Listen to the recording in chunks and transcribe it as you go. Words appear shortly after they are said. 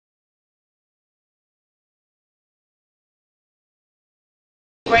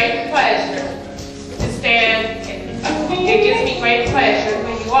great pleasure to stand. It gives me great pleasure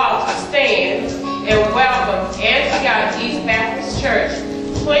for you all to stand and welcome Antioch East Baptist Church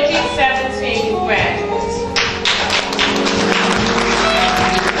 2017 graduates.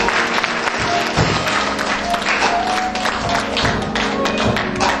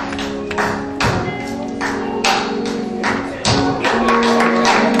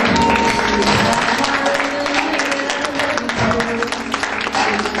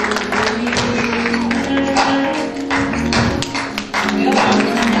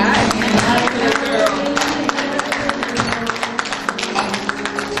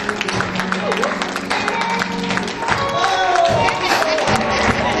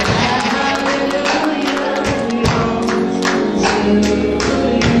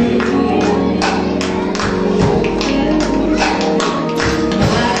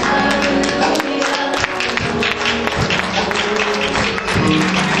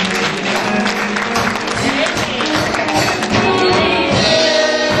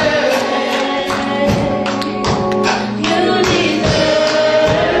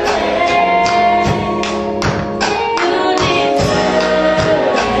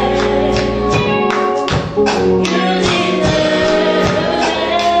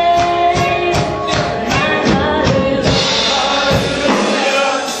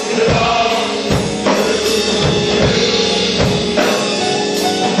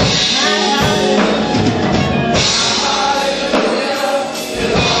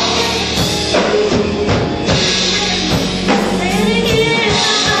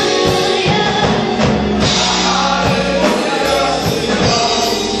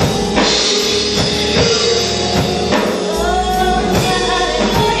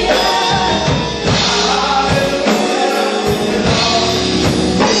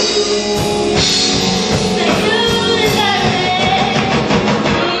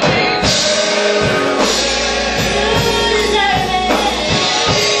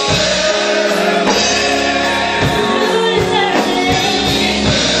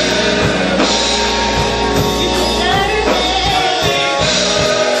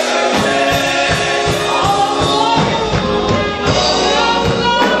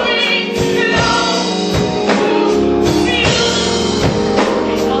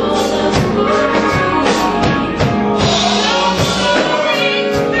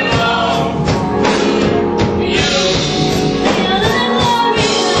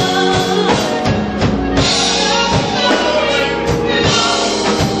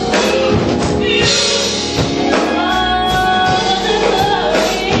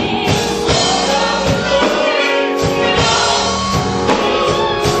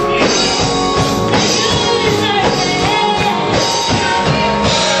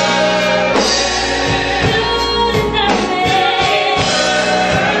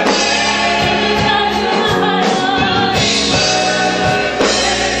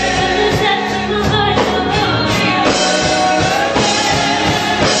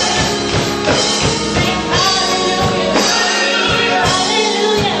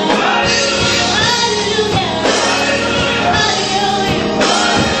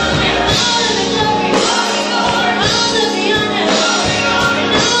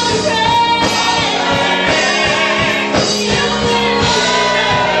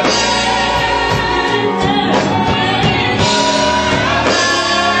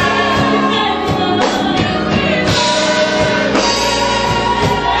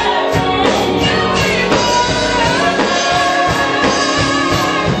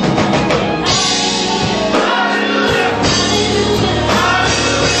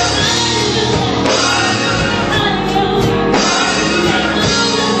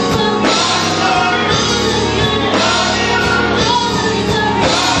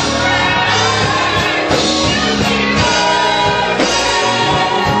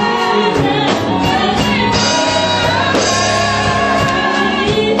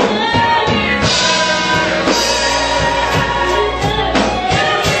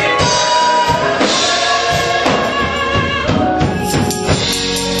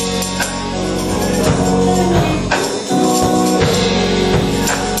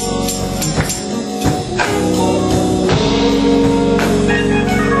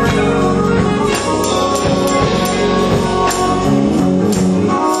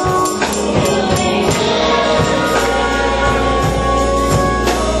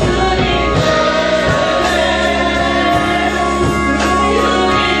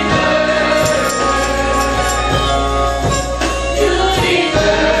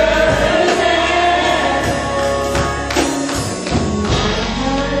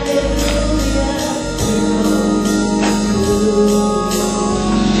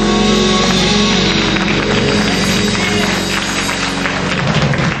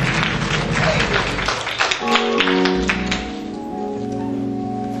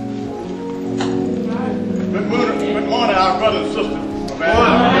 brothers and sisters. Good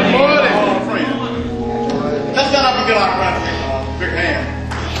morning. Friends. Let's stand up and get our friends a big hand.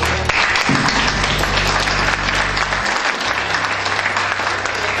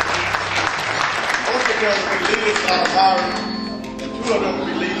 Both of them will be leaders of tomorrow, and 2 of them will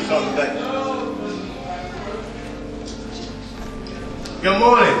be leaders of today. Good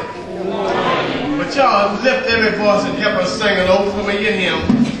morning. Good morning. But y'all lift every voice and help us sing an old familiar hymn.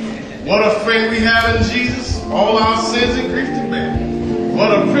 What a friend we have in Jesus, all our sins and grief to bear.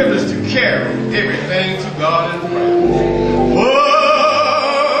 What a privilege to carry everything to God in prayer. What a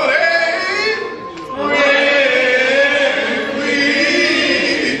friend we have in Jesus.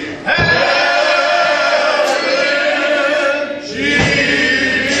 All our sins and grief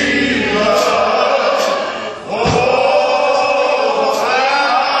to bear.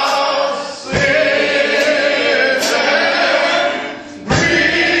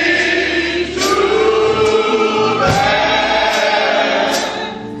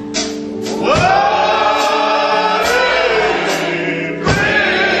 What a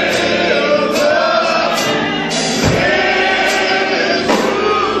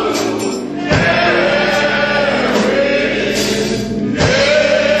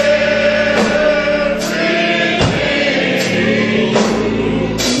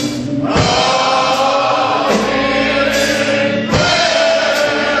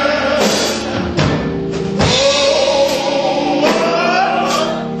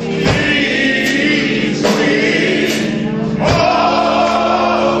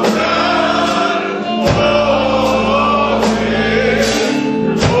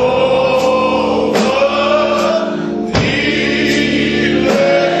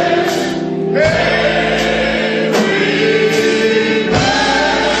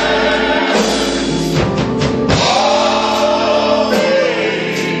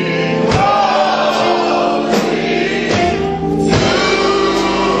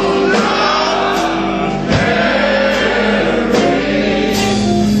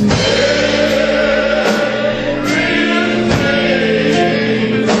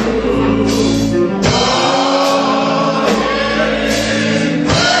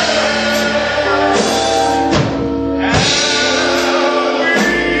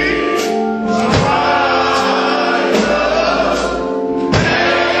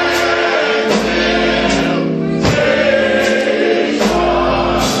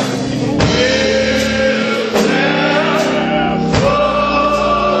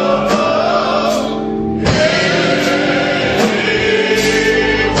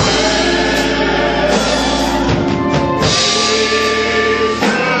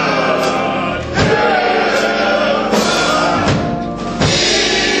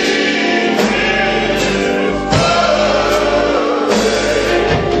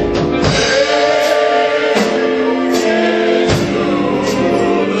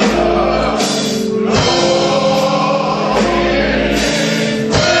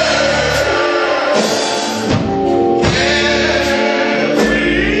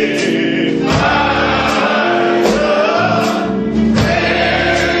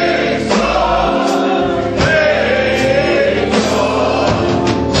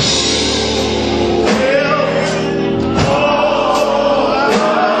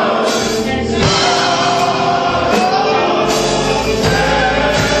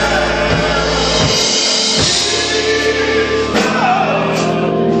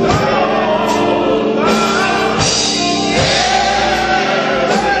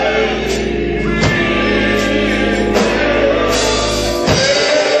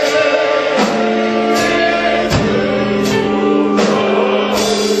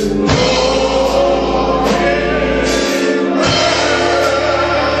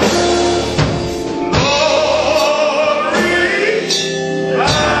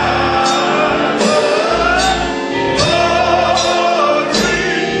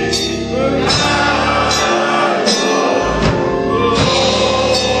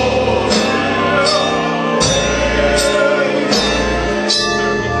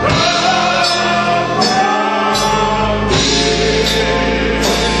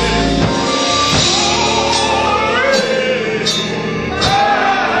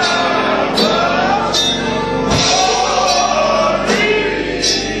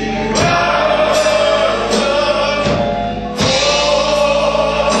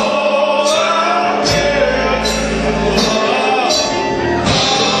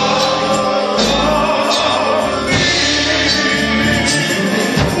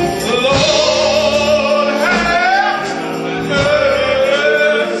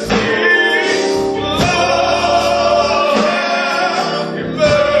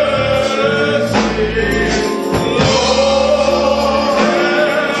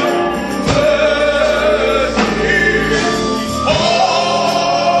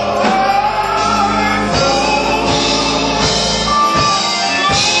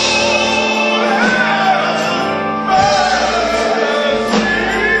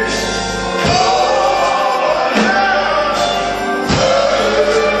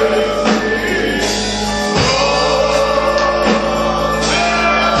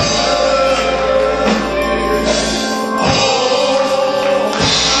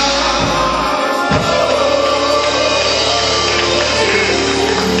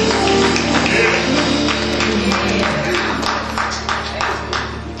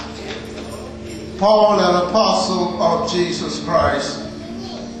Paul, an apostle of Jesus Christ,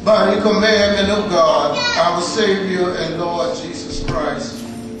 by the commandment of God, our Savior and Lord Jesus Christ,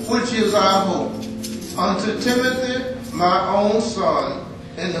 which is our hope. Unto Timothy, my own son,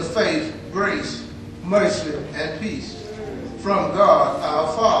 in the faith, grace, mercy, and peace, from God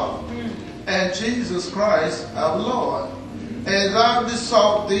our Father, and Jesus Christ our Lord. As I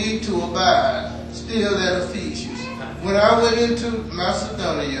besought thee to abide still at Ephesus, when I went into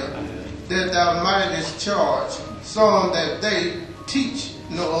Macedonia, that thou mightest charge some that they teach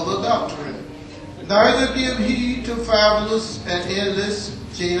no other doctrine, neither give heed to fabulous and endless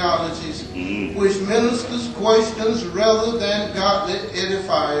genealogies, which ministers questions rather than godly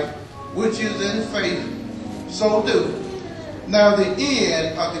edifying, which is in faith, so do. Now the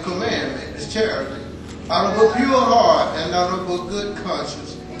end of the commandment is charity, out of a pure heart and out of a good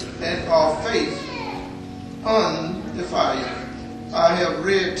conscience, and of faith undefiled. I have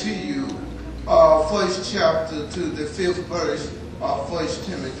read to you first chapter to the 5th verse of 1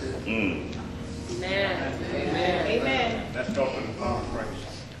 Timothy. Amen. Amen. Amen. Let's go to the Father praise.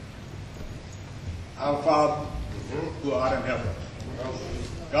 Our Father, who art in heaven,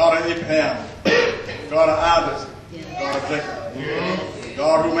 God of Abraham, God of Isaac, God of Jacob,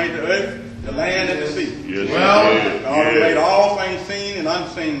 God who made the earth, the land, and the sea. Yes, God who made all things seen and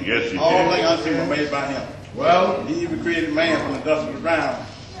unseen. Yes, all things unseen were made by him. Well, he even created man from the dust of the ground.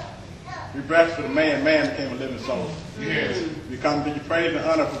 We bless for the man became a living soul. yes. We come to you praise and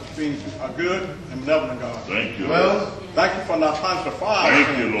honor for being a good and benevolent God. Thank you. Well, thank you for not punishing the fire.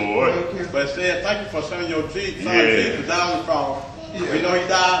 Thank you, Lord. But it said, thank you for sending your son Yes. Jesus down the cross. We know he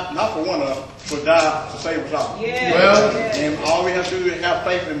died not for one of us, but died to save us all. well, And all we have to do is have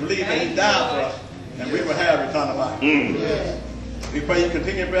faith and believe that he died for us, and we will have eternal life. We pray you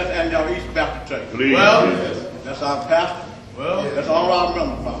continue to bless Antioch East Baptist Church. Please. well, That's our pastor. well, That's all our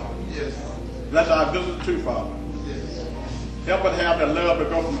members, Father. Yes. Bless our visitors too, Father. Yes. Help us have that love to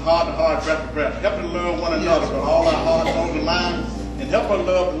go from heart to heart, breath to breath. Help us love one another with all our heart, souls, and minds. And help us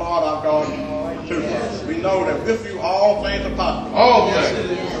love the Lord our God too, Father. We know that with you all things are possible. all things.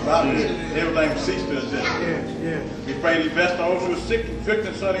 Without you, everything ceases to exist. We pray thee bless those who are sick,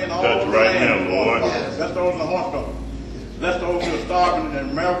 afflicted, studying all That's over the right land. now, Lord. Bless those in the hospital. Bless those who are starving in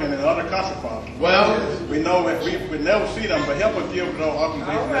America and in other countries, Father. Well, We know that we would never see them, but help us give those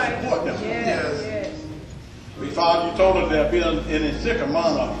organizations that support them. Yes. We, Father, you told us there be any sick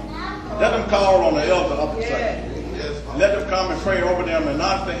among us. Let them call on the elder of the church. Yes. Let them come and pray over them and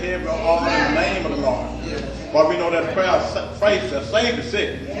not the heavy all in the name of the Lord. For we know that prayer of faith that saves the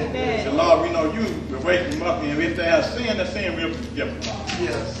sick. So Lord, we know you will wake them up, and if they have sinned, the sin will be forgiven.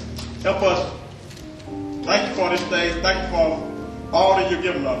 Yes. Help us. Thank you for this day. Thank you for all that you've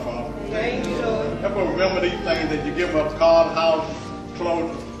given us, Father. Thank you, Lord. Help us remember these things that you give us, cars, houses,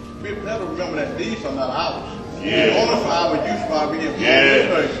 clothes. Help us remember that these are not ours. Yes. Only for our use, Father, we have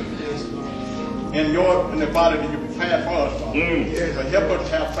Yes. in the body that you prepared for us, Father. But help us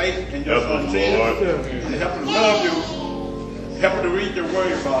have faith in your Help Son us, Jesus. Lord. And help us to love you. Help us to read your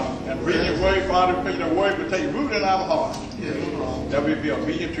word, Father. And read your word, Father, pray your word will take root in our hearts. That we be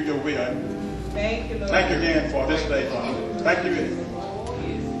obedient to your will. Thank you, Lord. Thank you again for this day, Father. Thank you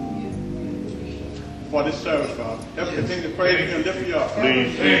for this service, Father. Help us continue to praise you and lift you up, Father.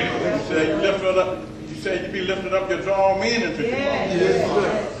 Please. You said you lifted up. You said you be lifted up. You draw men into you,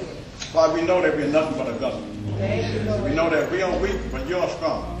 Father. Father, we know that we are nothing but a vessel. We know that we are weak, but you are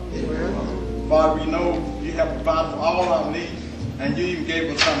strong. Father, we know you have provided for all our needs, and you even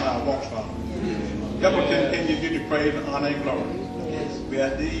gave us some of our wants, Father. Help us continue to give you praise and honor and glory. We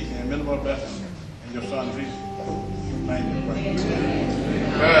ask these and minimal blessings in your Son Jesus. Thank you.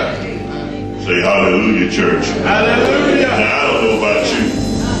 Say hallelujah, church. hallelujah. Now, I don't know about you,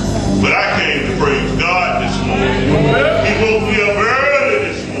 but I came to praise God this morning. He woke me up early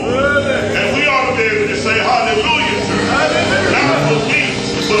this morning. And we ought to be able to say hallelujah, church. Not for me,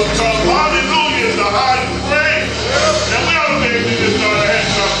 but because hallelujah is the highest praise. And we ought to be able to just start to have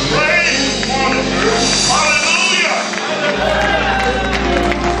some praise this morning, church. Hallelujah.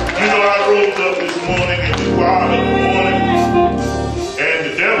 You know, I rose up this morning in the quiet of the morning, and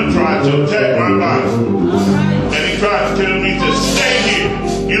the devil tried to attack my body. And he tried to tell me to stay here.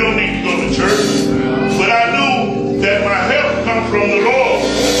 You don't need to go to church. But I knew that my help comes from the Lord.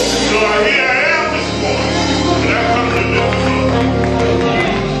 So here I am this morning. And I come to lift him up.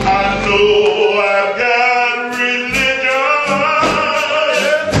 I know I've got religion.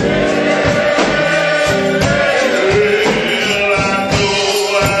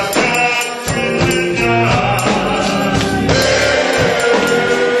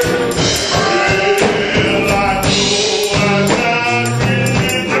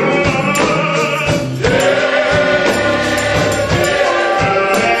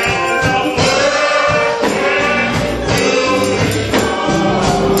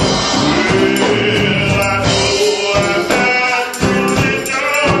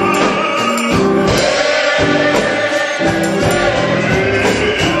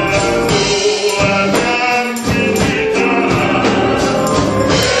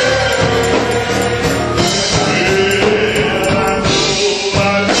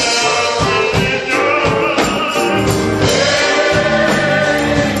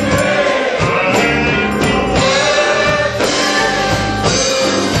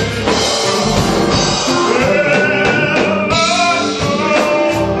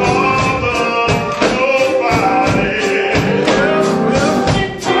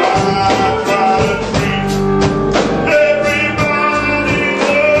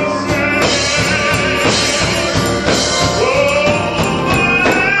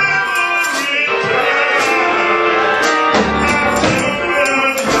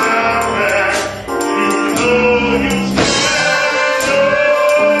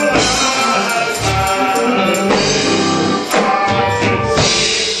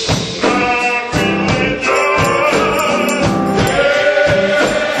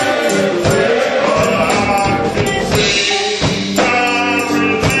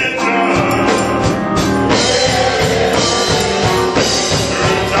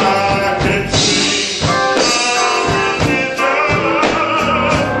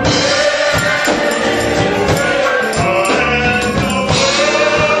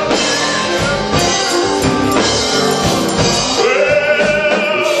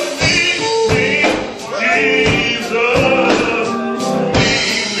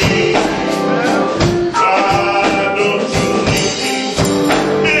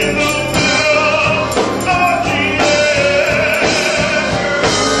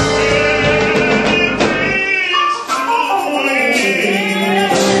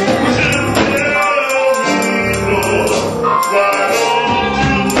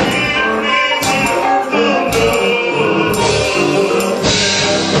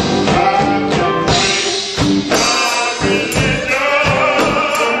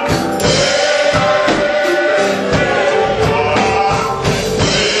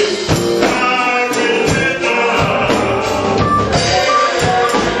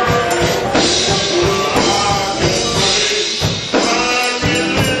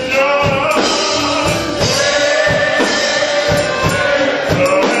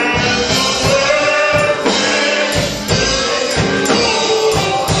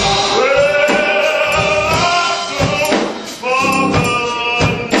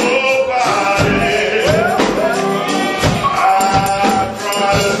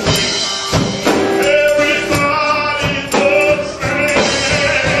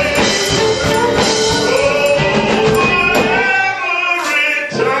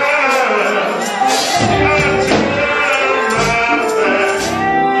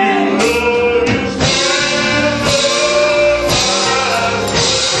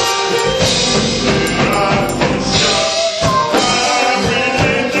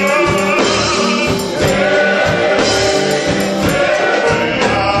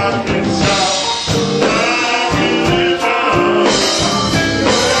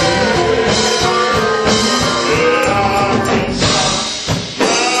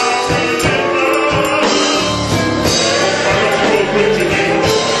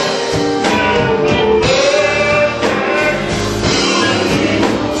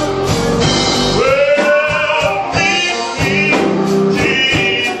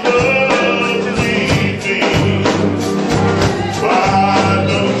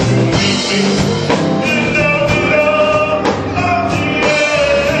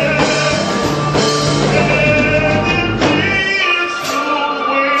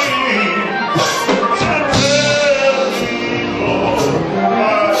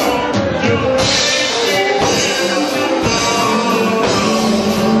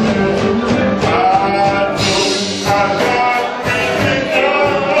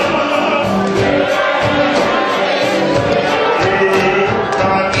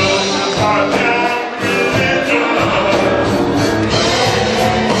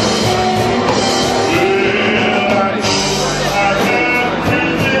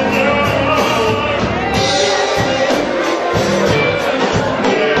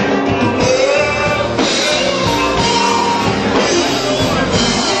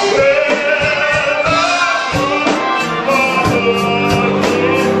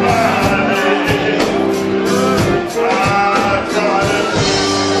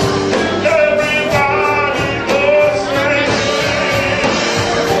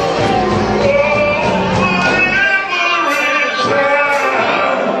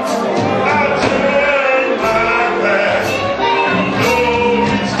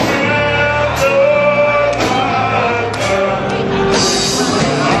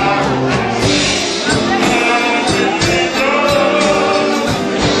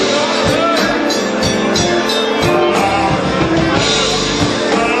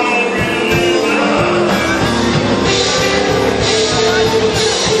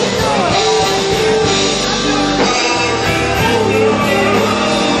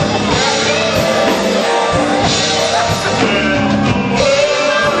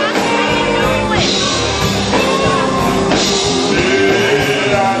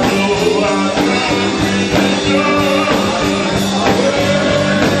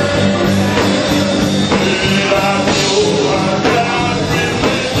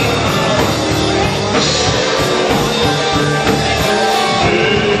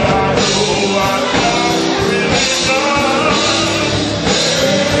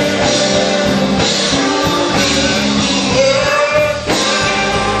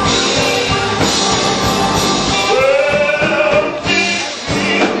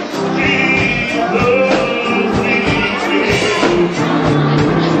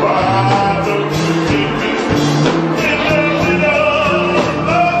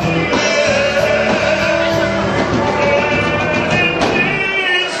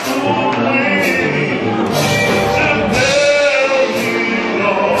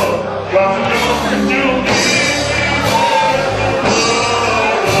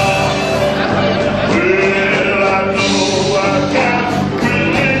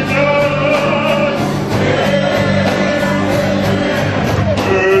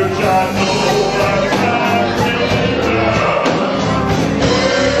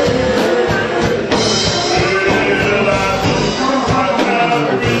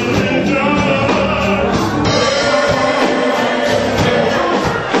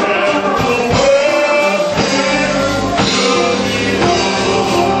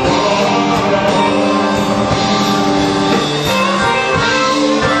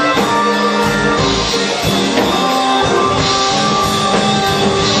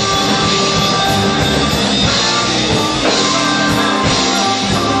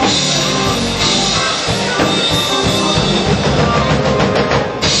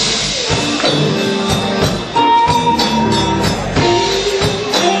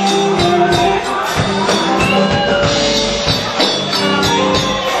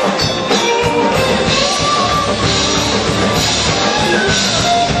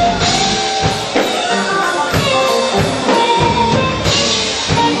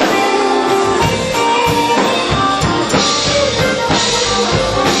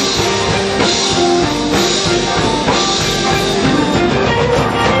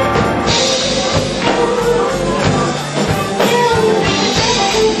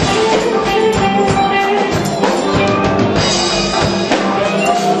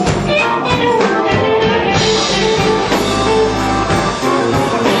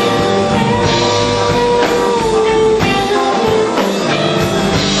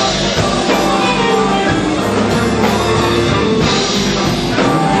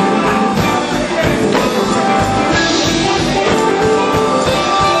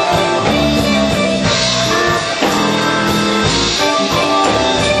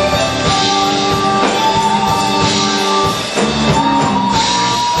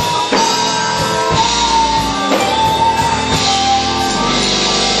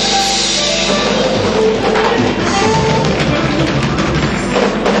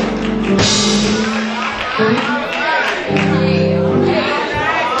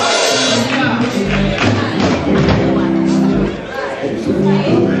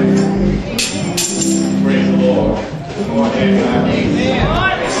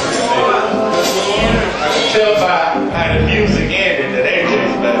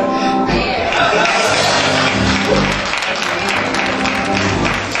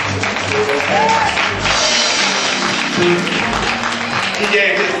 He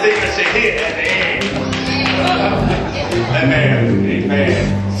gave his signature hit at the end. Amen.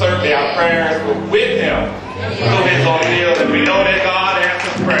 Amen. Certainly our prayers were with him through his ordeal, and we know that God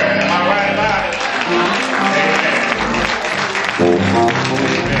answers prayer. Am I right about it? Amen.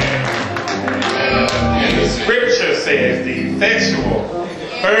 And the scripture says the effectual,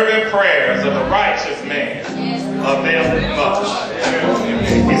 fervent prayers of the righteous man availeth much.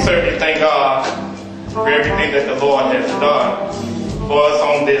 We certainly thank God for everything that the Lord has done for us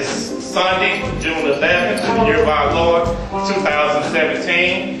on this Sunday, June 11th, in the year of our Lord,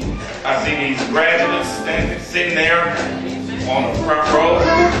 2017. I see these graduates sitting there on the front row,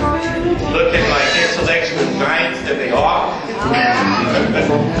 looking like intellectual giants that they are.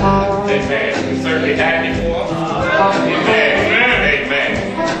 Amen. We're certainly happy for them. Amen. Amen.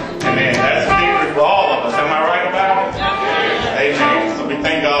 Amen. That's the secret for all of us. Am I right about it? Amen. So we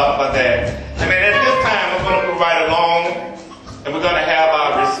thank God for that. Amen. At this time, we're going to move right along, and we're going to have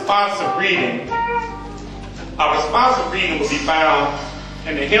our responsive reading. Our responsive reading will be found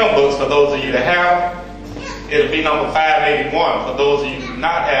in the hymn books for those of you that have them. It'll be number 581 for those of you who do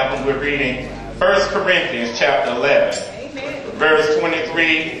not have them. We're reading 1 Corinthians chapter 11, verse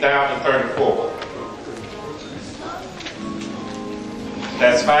 23 down to 34.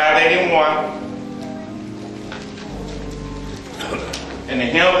 That's 581. In the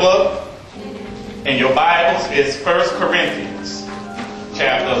hymn book, in your Bibles, is 1 Corinthians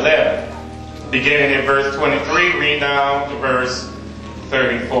chapter 11. Beginning at verse 23, read down to verse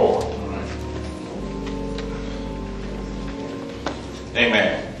 34.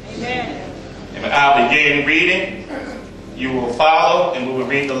 Amen. Amen. Amen. I'll begin reading. You will follow, and we will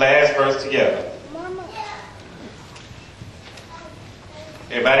read the last verse together.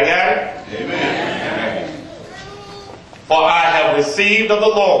 Everybody got it? Amen. Amen. For I have received of the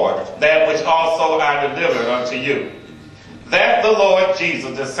Lord that which also I delivered unto you, that the Lord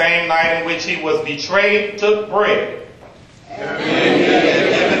Jesus, the same night in which he was betrayed, took bread. And when he had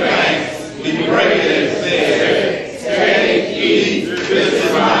given thanks, he brake it and said, "Take, eat, this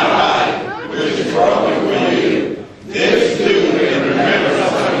is my body, which is broken for you. This do in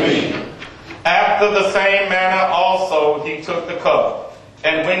remembrance of me." After the same manner also he took the cup,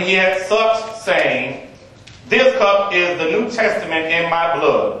 and when he had supped, saying, "This cup is the New Testament in my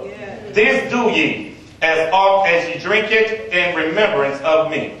blood. This do ye, as oft as ye drink it, in remembrance of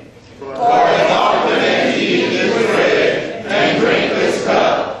me. For as often as ye eat this bread and drink this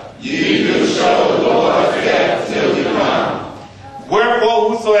cup, ye do show the Lord's death till he come.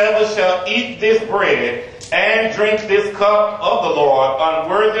 Wherefore whosoever shall eat this bread and drink this cup of the Lord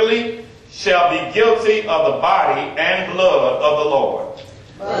unworthily shall be guilty of the body and blood of the Lord.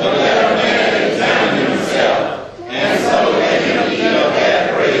 But let a man examine himself, and so let him eat of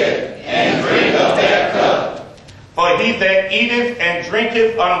that bread and drink of that cup. For he that eateth and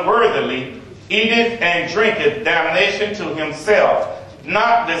drinketh unworthily eateth and drinketh damnation to himself,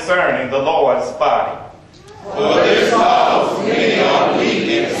 not discerning the Lord's body. For this cause many are weak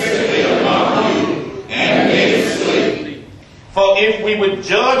and sickly among you, and many sleep. For if we would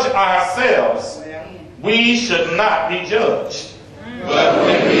judge ourselves, we should not be judged. But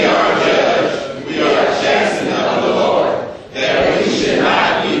when we are judged, we are chastened of the Lord, that we should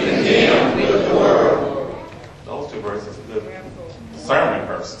not be condemned with the world. Those two verses are good sermon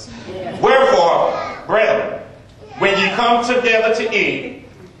verses. Wherefore, brethren, when ye come together to eat,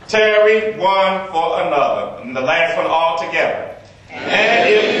 tarry one for another. And the last one all together. And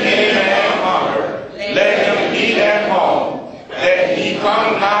if any man hunger, let him eat at home, that he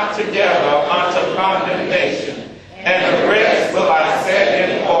come not together unto condemnation. And the rest will I set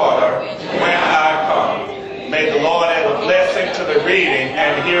in order when I come. May the Lord add a blessing to the reading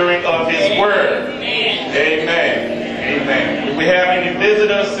and hearing of his word. Amen. Amen. If we have any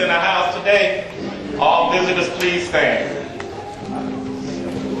visitors in the house today, all visitors please stand.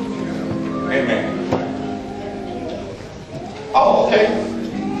 Amen. Oh, okay.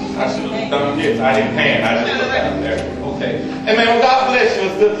 I should have done this. I didn't pan. I just looked out there. Okay. Amen. Well, God bless you.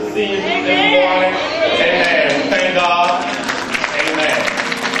 It's good to see you this morning. Amen. Thank God. Amen.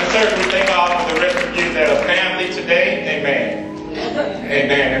 And certainly thank God for the rest of you that are family today. Amen.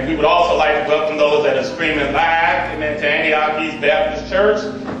 Amen. And we would also like to welcome those that are streaming live. Amen. To Antioch East Baptist Church.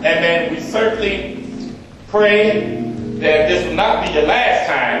 Amen. We certainly pray that this will not be your last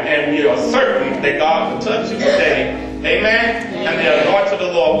time, and we are certain that God will touch you today. Amen. And the anointing of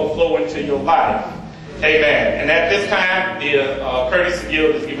the Lord will flow into your life. Amen. And at this time, the courtesy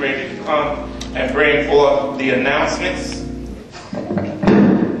guild is getting ready to come and bring forth the announcements. Amen.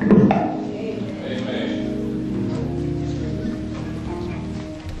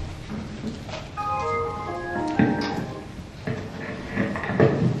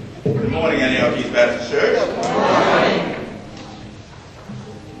 morning, Antioch East Baptist Church. Good morning.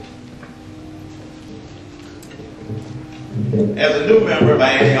 As a new member of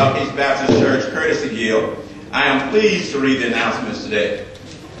Antioch East Baptist Church Courtesy Guild, I am pleased to read the announcements today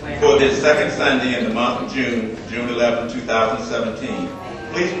for this second Sunday in the month of June, June 11, 2017.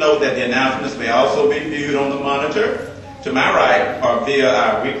 Please note that the announcements may also be viewed on the monitor to my right or via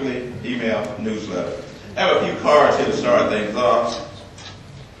our weekly email newsletter. I have a few cards here to start things off.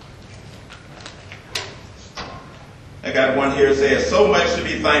 I got one here that says, so much to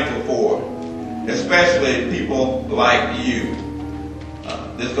be thankful for, especially people like you.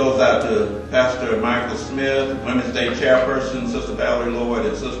 This goes out to Pastor Michael Smith, Women's Day Chairperson, Sister Valerie Lloyd,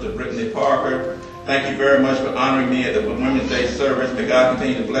 and Sister Brittany Parker. Thank you very much for honoring me at the Women's Day service. May God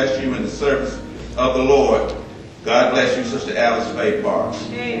continue to bless you in the service of the Lord. God bless you, Sister Alice Faye Parks.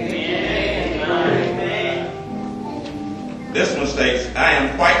 Amen. Amen. This one states, I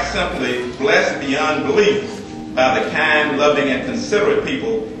am quite simply blessed beyond belief by the kind, loving, and considerate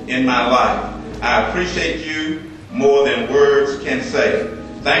people in my life. I appreciate you more than words can say.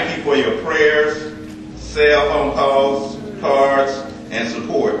 Thank you for your prayers, cell phone calls, cards, and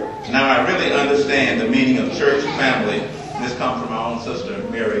support. Now I really understand the meaning of church family. This comes from our own sister,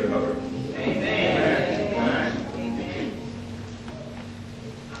 Mary Hubbard. Amen.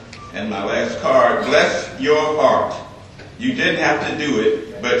 And my last card, bless your heart. You didn't have to do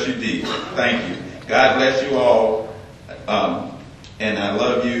it, but you did. Thank you. God bless you all. And I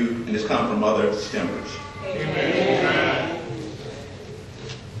love you. And this comes from Mother Stembers. Amen.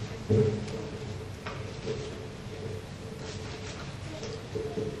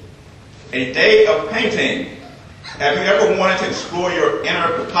 A day of painting. Have you ever wanted to explore your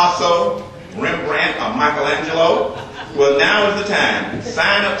inner Picasso, Rembrandt, or Michelangelo? Well, now is the time.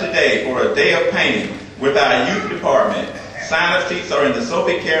 Sign up today for a day of painting with our youth department. Sign-up sheets are in the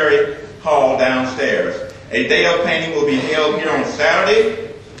Sophie Carey Hall downstairs. A day of painting will be held here on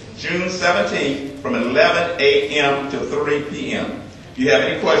Saturday, June 17th from 11 a.m. to 3 p.m. If you have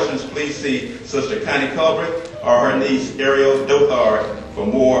any questions, please see Sister Connie Culbert or her niece Ariel Dothard for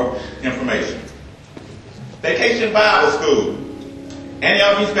more information. Vacation Bible School.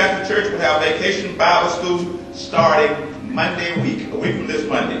 Antioch East Baptist Church will have Vacation Bible School starting Monday a week from this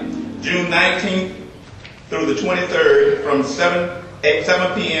Monday, June 19th through the 23rd from 7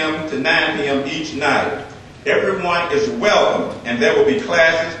 p.m. to 9 p.m. each night. Everyone is welcome, and there will be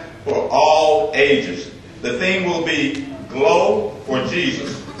classes for all ages. The theme will be Glow for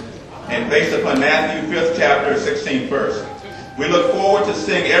Jesus, and based upon Matthew 5th chapter, 16th verse. We look forward to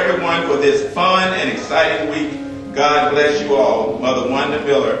seeing everyone for this fun and exciting week. God bless you all, Mother Wanda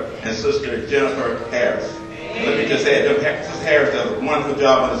Miller and Sister Jennifer Harris. And let me just add, Sister Harris does a wonderful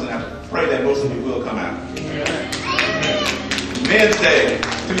job on this, and I pray that most of you will come out. Men's Day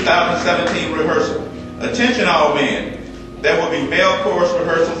 2017 rehearsal. Attention all men. There will be male chorus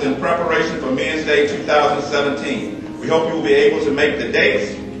rehearsals in preparation for Men's Day 2017. We hope you will be able to make the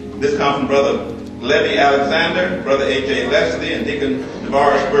dates. This comes from Brother Levy Alexander, Brother A.J. Leslie, and Deacon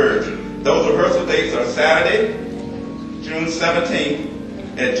Devaris Burge. Those rehearsal dates are Saturday, June 17th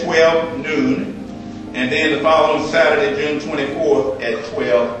at 12 noon, and then the following Saturday, June 24th at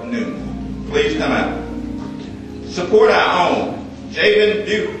 12 noon. Please come out. Support our own. Jaden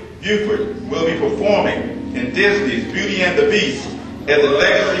Buford will be performing in Disney's Beauty and the Beast at the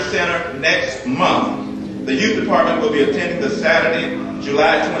Legacy Center next month. The youth department will be attending the Saturday,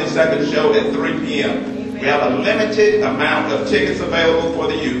 July 22nd show at 3 p.m. We have a limited amount of tickets available for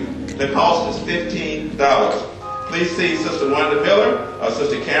the youth. The cost is $15. Please see Sister Wanda Miller or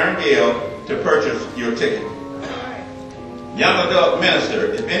Sister Karen Gale to purchase your ticket. Young adult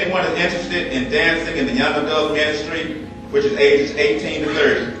minister. If anyone is interested in dancing in the young adult ministry, which is ages 18 to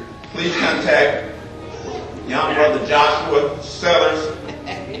 30, please contact young brother Joshua Sellers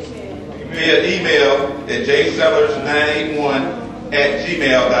via email at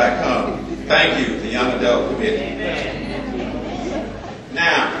jsellers981@gmail.com. Thank you, the Young Adult Committee.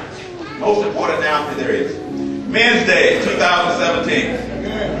 Now, most important announcement there is. Men's Day 2017.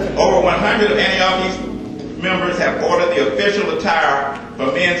 Over 100 of Antioch East members have ordered the official attire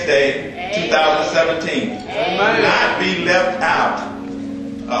for Men's Day 2017. Not be left out.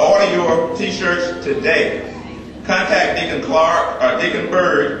 Order your t-shirts today. Contact Deacon Clark or Deacon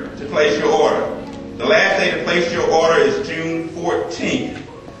Bird to place your order. The last day to place your order is June 14th.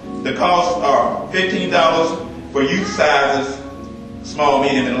 The costs are $15 for youth sizes, small,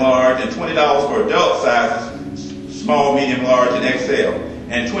 medium, and large, and $20 for adult sizes, small, medium, large, and XL,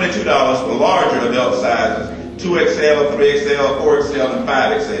 and $22 for larger adult sizes, 2XL, 3XL, 4XL, and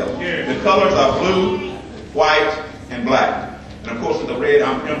 5XL. The colors are blue, white, and black. And of course with the red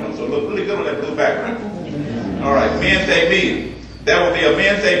emblem, so it looked really good on that blue background. All right, Men's Day meeting. There will be a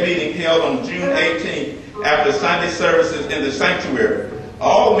Men's Day meeting held on June 18th after Sunday services in the sanctuary.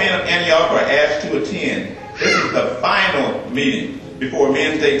 All the men of Antioch are asked to attend. This is the final meeting before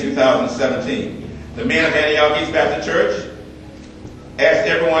Men's Day 2017. The men of Antioch East Baptist Church asked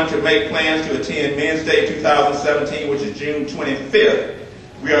everyone to make plans to attend Men's Day 2017, which is June 25th.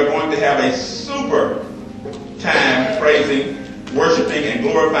 We are going to have a super time praising, worshiping, and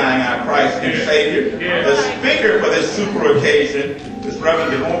glorifying our Christ and Savior. The speaker for this super occasion is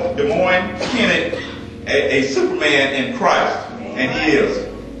Reverend Des Moines Kennedy, a Superman in Christ. And he is.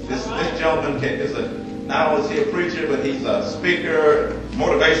 This gentleman is not only is he a preacher, but he's a speaker,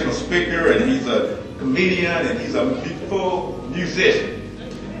 motivational speaker, and he's a comedian, and he's a full musician.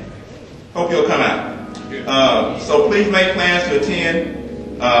 Hope you'll come out. So please make plans to attend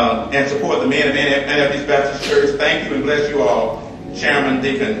and support the men of Antioch East Baptist Church. Thank you and bless you all. Chairman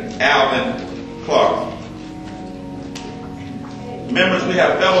Deacon Alvin Clark. Members, we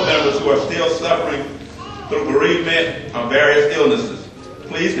have fellow members who are still suffering through bereavement of various illnesses.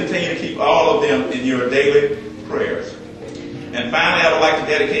 Please continue to keep all of them in your daily prayers. And finally, I would like to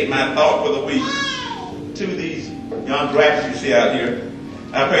dedicate my thought for the week to these young graduates you see out here.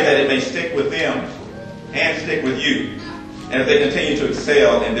 I pray that it may stick with them and stick with you as they continue to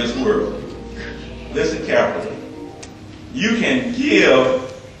excel in this world. Listen carefully. You can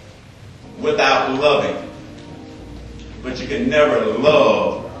give without loving, but you can never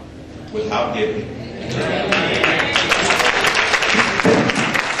love without giving.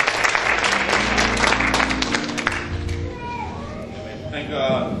 Thank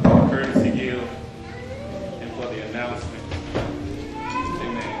God for courtesy give and for the announcement.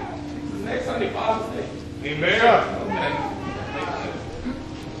 Amen. Next Sunday, Father's Day. Amen. Okay.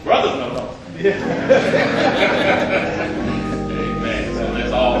 Brothers no. Amen. So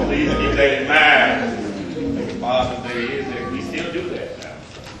let's all please keep that in mind. Father's Day is that we still do that now.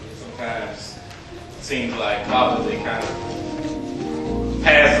 Sometimes it seems like Father's Day kind of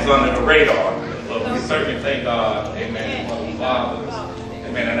passes under the radar. But we certainly thank God, amen, for the fathers.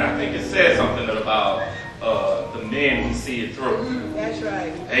 Amen. And I think it says something about the men who see it through. That's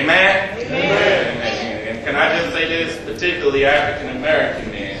right. Amen? Amen. And can I just say this, particularly African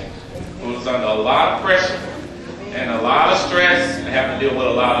American men, who's under a lot of pressure and a lot of stress and have to deal with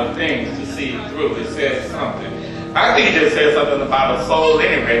a lot of things to see it through. It says something. I think it just says something about a soul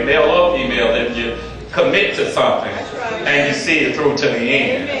anyway, male or female, if you commit to something and you see it through to the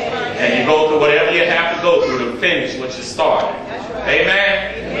end. And you go through whatever you have to go through to finish what you started.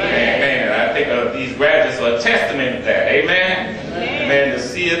 Amen? Amen. And I think these graduates are a testament to that. Amen? Amen. To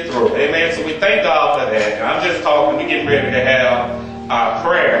see it through. Amen. So we thank God for that. And I'm just talking, we're getting ready to have our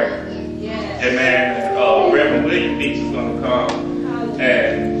prayer. Amen. Reverend William Beach is going to come.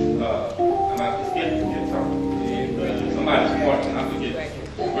 And I just get something. Somebody's pointing. I forget.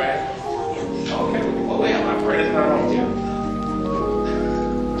 Okay. Well, my prayer is not on here.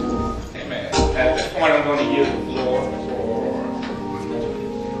 At this point, I'm going to use the floor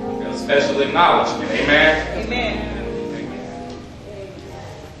for a special acknowledgement. Amen? Amen.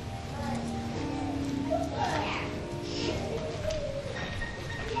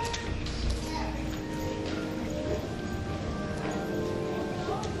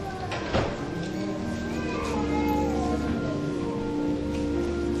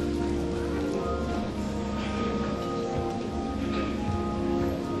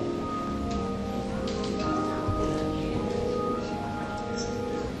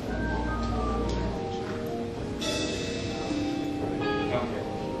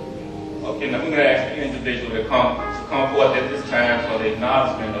 Okay, now we're going to ask the individual to come forth at this time for the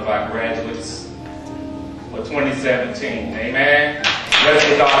acknowledgement of our graduates for 2017. Amen? Let's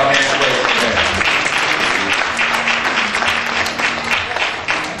give God a hand praise today.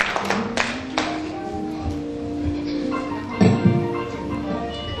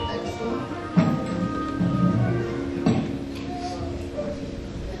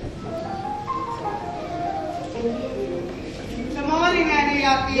 Good morning,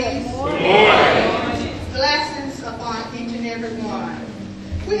 Antioch East. Good morning. Blessings upon each and every one.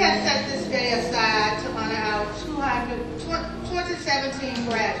 We have set this day aside to honor our 2017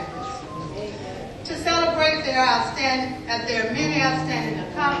 graduates, to celebrate their many outstanding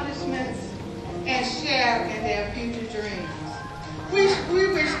accomplishments and share in their future dreams. We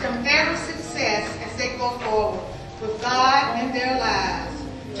wish them every success as they go forward with God in their lives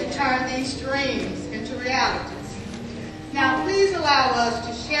to turn these dreams into realities. Now, please allow us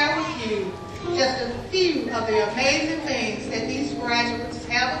to share with you just a few of the amazing things that these graduates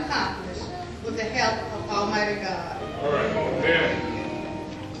have accomplished with the help of Almighty God. All right.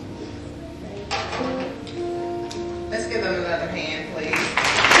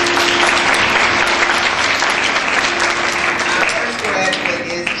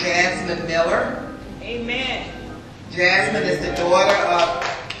 Miller. Amen. Jasmine is the daughter of,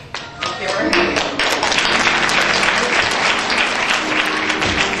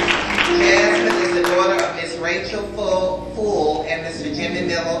 Jasmine is the daughter of Miss Rachel Fool and Mr. Jimmy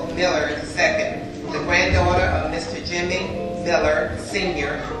Miller II, the granddaughter of Mr. Jimmy Miller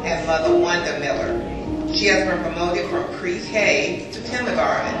Sr. and Mother Wanda Miller. She has been promoted from pre-K to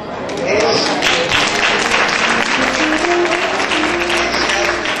kindergarten. And preschool.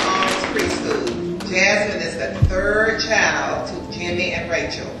 Jasmine is the third child to Jimmy and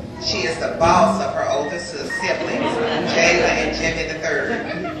Rachel. She is the boss of her older siblings, Jayla and Jimmy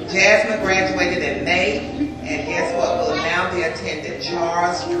III. Jasmine graduated in May, and guess what? Will now be attending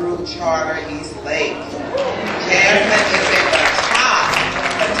Charles Drew Charter East Lake. Jasmine is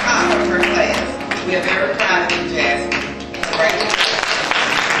at the top of her class. We are very proud of you, Jasmine. Congratulations.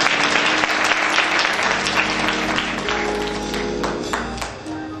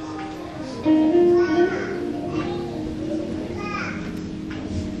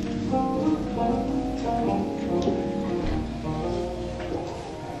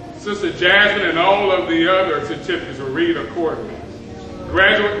 Sister Jasmine and all of the other certificates will read accordingly.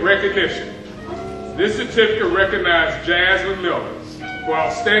 Graduate recognition. This certificate recognizes Jasmine Miller for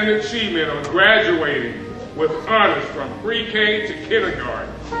outstanding achievement on graduating with honors from pre-K to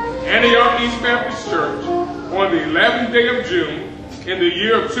kindergarten. Antioch East Baptist Church on the 11th day of June in the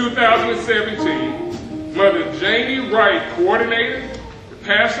year of 2017. Mother Janie Wright, coordinator,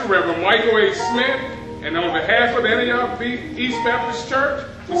 Pastor Reverend Michael A. Smith, and on behalf of the Antioch East Baptist Church,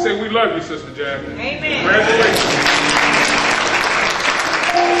 we say we love you, Sister Jasmine. Amen. Congratulations.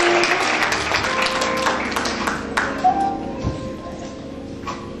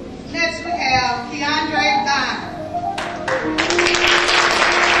 Next we have Keandre Bonner.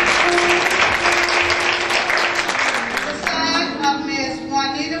 The son of Miss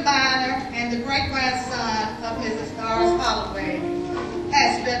Juanita Bonner and the great-grandson of Mrs. Doris Holloway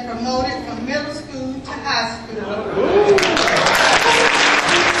has been promoted from middle school to high school.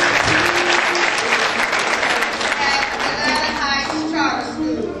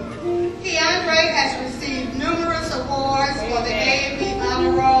 Keandre has received numerous awards for the A&B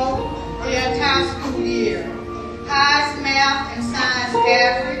Honor Roll the entire school year. Highest math and science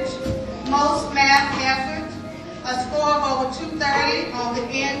average, most math effort, a score of over 230 on the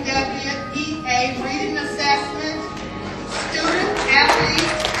NWEA reading assessment, student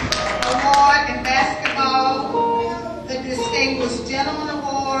athlete award in basketball, the Distinguished Gentleman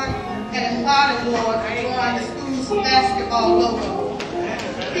Award, and an art award for drawing the school's basketball logo.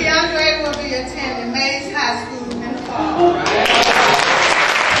 Keandre will be attending Mays High School in the fall.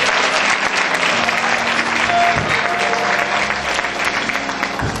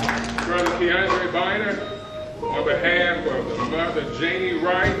 Brother Keandre Bonner, on behalf of the Mother Janie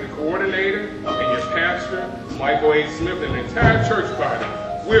Wright, the coordinator, and your pastor, Michael A. Smith, and the entire church body,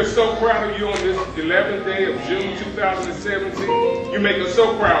 we're so proud of you on this 11th day of June 2017. You make us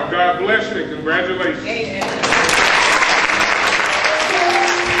so proud. God bless you and congratulations. Amen.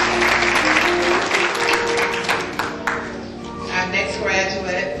 Our next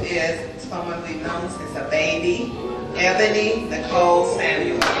graduate is someone we've known since a baby, Ebony Nicole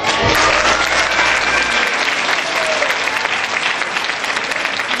Samuel.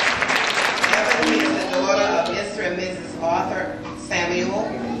 Ebony is the daughter of Mr. and Mrs. Arthur Samuel.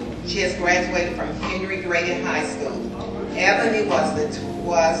 She has graduated from Henry Grady High School. Ebony was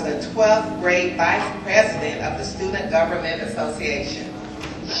the 12th grade vice president of the Student Government Association.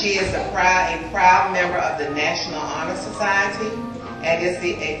 She is a proud member of the National Honor Society and is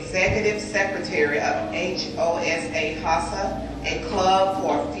the executive secretary of HOSA, a club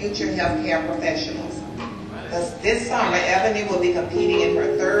for future healthcare professionals. This summer, Ebony will be competing in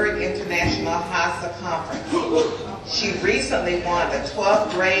her 3rd International HOSA conference. She recently won the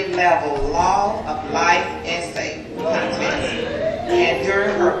 12th grade level Law of Life essay contest, and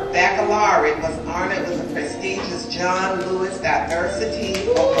during her baccalaureate was honored with the prestigious John Lewis Diversity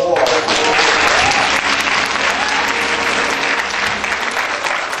Award.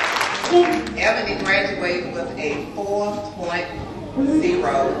 Ebony graduated with a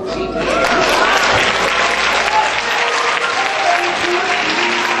 4.0 GPA.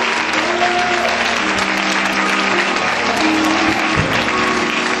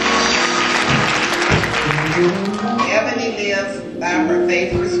 Ebony lives by her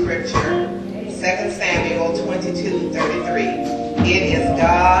favorite scripture, 2 Samuel 22:33. It is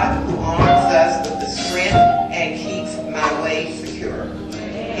God who arms us with the strength and keeps my way secure.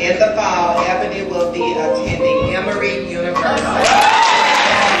 In the fall, Ebony will be attending Emory University.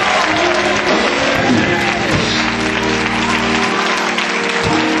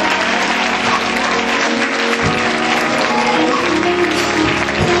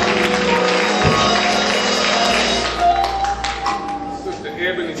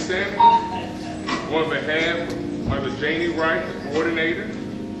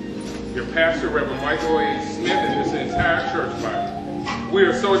 your pastor, Reverend Michael A. Smith, and this entire church body. We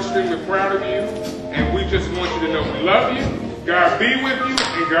are so extremely proud of you, and we just want you to know we love you, God be with you,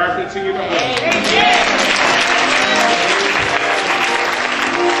 and God continue to hold you.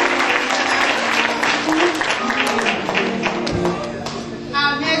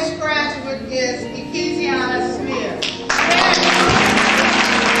 Our next graduate is Ecclesiana Smith.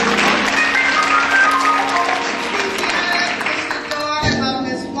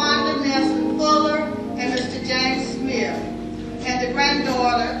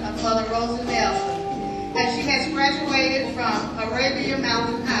 Granddaughter of Mother Rosa Nelson, and she has graduated from Arabia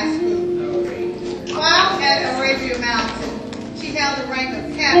Mountain High School. While at Arabia Mountain, she held the rank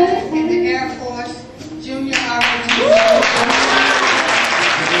of captain in the Air Force Junior ROTC.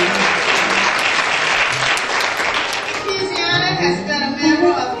 Ecclesiana has been a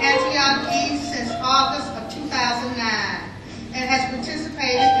member of Antioch East since August of 2009 and has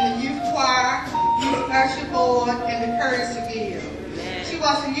participated in the youth choir, youth usher board, and the courtesy guild. She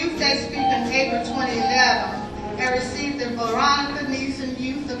was a Youth Day speaker in April 2011 and received the Veronica Neeson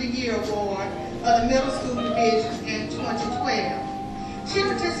Youth of the Year Award of the Middle School Division in 2012. She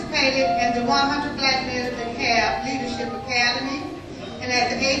participated in the 100 Black Men of the Cab Leadership Academy, and at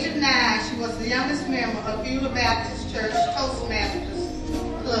the age of 9, she was the youngest member of Beulah Baptist Church Toastmasters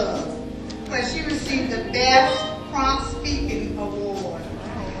Club, where she received the Best Prompt Speaking Award.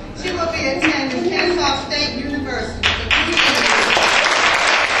 She will be attending Kennesaw State University for 2 years.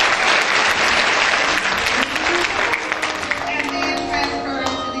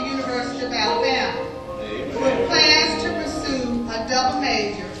 Double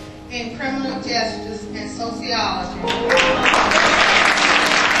major in criminal justice and sociology. A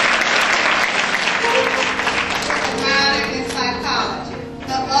minor in psychology.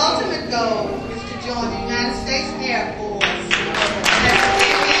 The ultimate goal is to join the United States Air Force.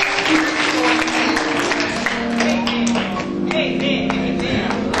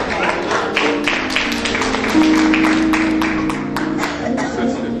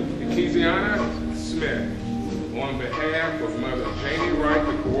 Sister Ecclesiana Smith, on behalf of Mother Janie Wright,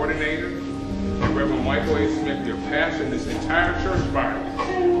 the coordinator, and Reverend Michael A. Smith, your pastor, and this entire church body,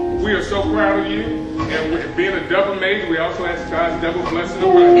 we are so proud of you. And with being a double major, we also ask God's double blessing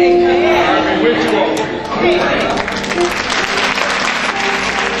upon you. God be with you all.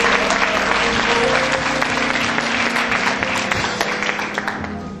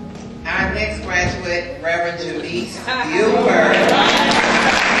 Our next graduate, Reverend Janice Buford.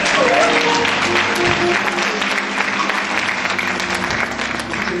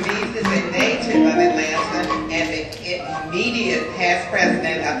 Janice is a native of Atlanta and the immediate past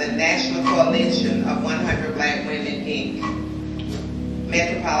president of the National Coalition of 100 Black Women, Inc.,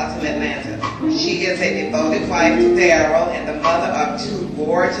 Metropolitan Atlanta. She is a devoted wife to Darrell and the mother of 2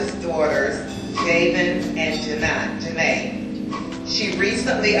 gorgeous daughters, Javen and Janae. She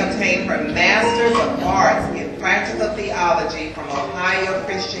recently obtained her Master's of Arts in Practical Theology from Ohio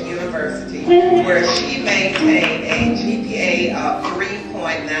Christian University, where she maintained a GPA of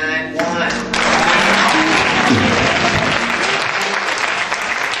 3.91.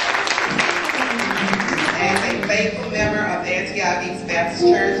 As a faithful member of Antioch East Baptist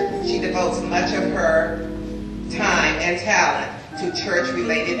Church, she devotes much of her time and talent to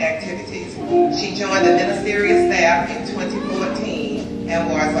church-related activities. She joined the ministerial staff in 2014 and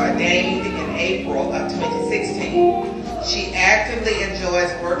was ordained in April of 2016. She actively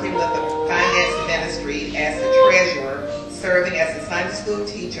enjoys working with the finance ministry as the treasurer, serving as the Sunday school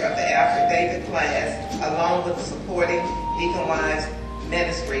teacher of the Alfred David class, along with the supporting Deacon Wives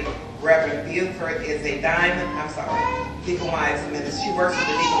ministry. Reverend Buford is a Deacon Wives ministry. She works with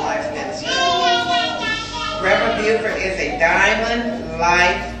the Deacon Wives ministry. Reverend Buford is a Diamond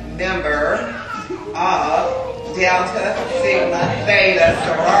Life member of Delta Sigma Theta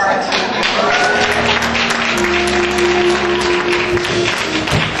sorority.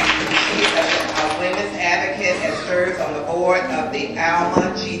 She's a women's advocate and serves on the board of the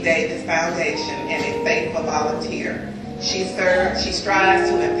Alma G. Davis Foundation and a faithful volunteer. She strives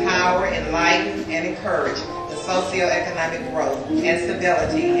to empower, enlighten, and encourage the socioeconomic growth and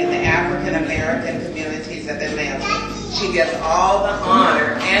stability in the African American communities of Atlanta. She gives all the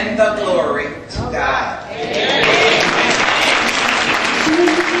honor and the glory to God.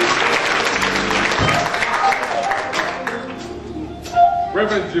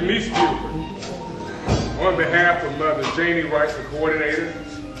 Reverend Janice Buford, on behalf of Mother Janie Wright, the coordinator,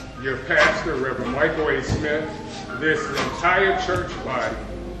 your pastor, Reverend Michael A. Smith, this entire church body,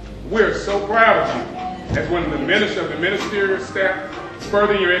 we're so proud of you as one of the ministers of the ministerial staff,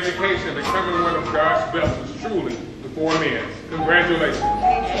 furthering your education and becoming one of God's vessels truly before men. Congratulations.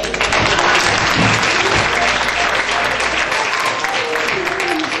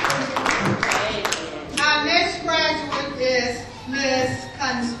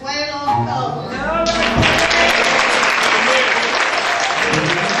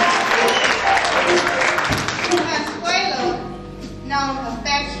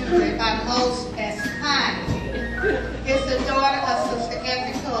 most as Connie, is the daughter of Sister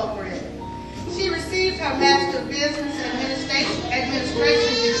Effie Culbread. She received her Master of Business Administration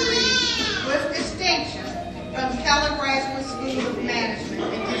degree with distinction from Keller Graduate School of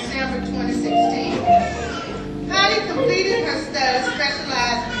Management in December 2016. Connie completed her studies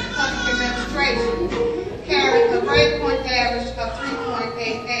specializing in public administration, carrying a grade point average of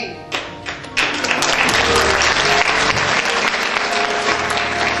 3.88.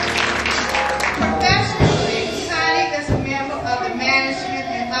 Professionally, Connie is a member of the management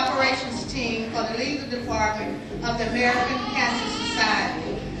and operations team for the legal department of the American Cancer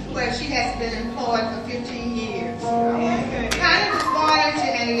Society, where she has been employed for 15 years. Connie was born into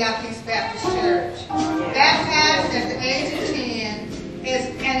Antioch East Baptist Church, baptized at the age of 10,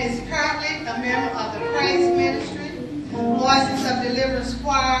 and is currently a member of the Praise Ministry, Voices of Deliverance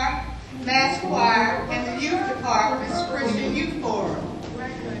Choir, Mass Choir, and the Youth Department's Christian Youth Forum.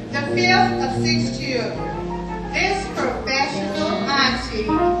 The fifth of 6 children, this professional auntie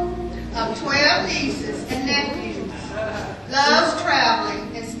of 12 nieces and nephews loves traveling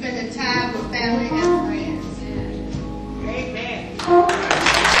and spending time with family and friends. Amen.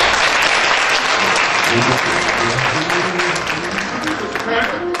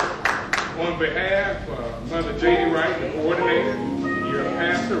 On behalf of Mother J.D. Wright, the coordinator, your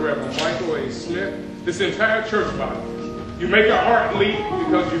pastor, Reverend Michael A. Smith, this entire church body, you make our heart leap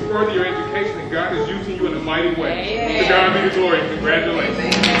because you further your education and God is using you in a mighty way. Amen. To God be the glory. Congratulations.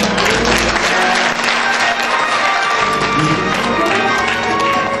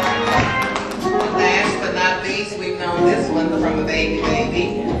 Last but not least, we've known this one from a baby,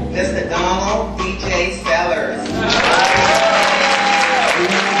 Mr. Donald D.J. Sellers.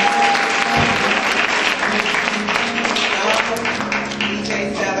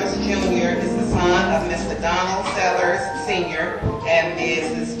 D.J. Sellers Jr. is the son of Mr. Donald Sellers Sr. and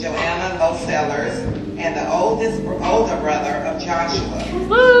Mrs. Joanna Lowe Sellers, and the older brother of Joshua.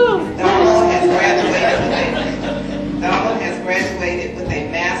 Donald has graduated with a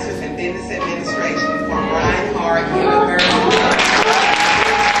Master's in Business Administration from Reinhardt University.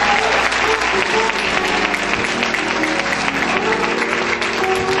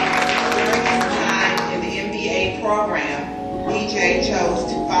 During his time in the MBA program, DJ chose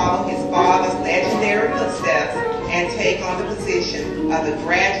to follow his father's legendary footsteps and take on the position of the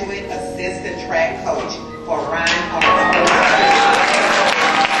graduate assistant track coach for Reinhardt.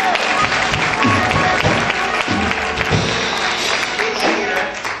 This year,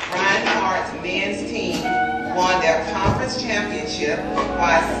 Reinhardt's men's team won their conference championship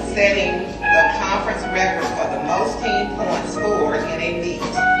by setting the conference record for the most team points scored in a meet,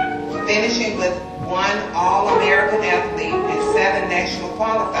 finishing with 1 All-American athlete and 7 national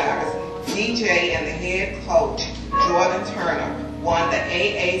qualifiers. DJ and the head coach, Jordan Turner, won the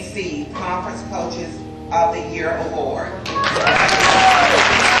AAC Conference Coaches of the Year Award.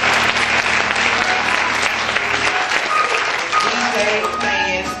 DJ's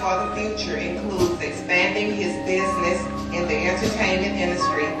plans for the future includes expanding his business in the entertainment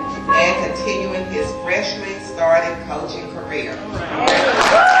industry and continuing his freshly started coaching career.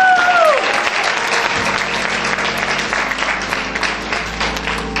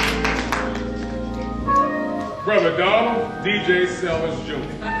 Brother Donald D.J. Sellers Jr.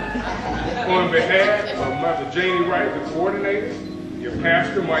 On behalf of Mother Janie Wright, the coordinator, your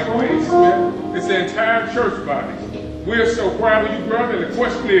pastor, Michael A. Smith, this entire church body, we are so proud of you, brother, and the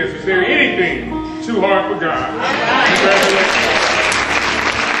question is there anything too hard for God? Congratulations.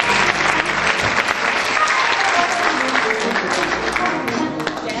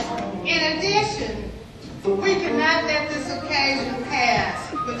 In addition, we cannot let this occasion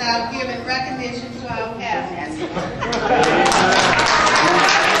pass without giving recognition to our pastors.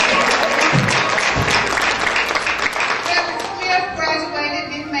 Reverend Smith graduated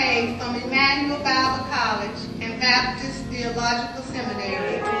in May from Emmanuel Bible College and Baptist Theological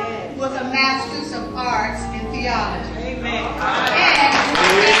Seminary with a Master's of Arts in Theology. Amen. And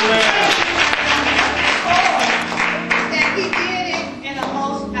that he did it in a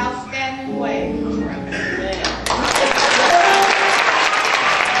most outstanding way.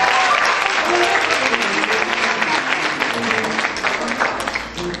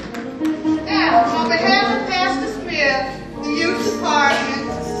 Now, on behalf of Pastor Smith, the Youth Department,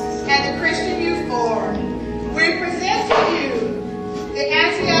 and the Christian Youth Forum, we present to you the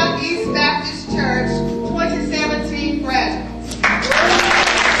Antioch East Baptist Church 2017 graduates.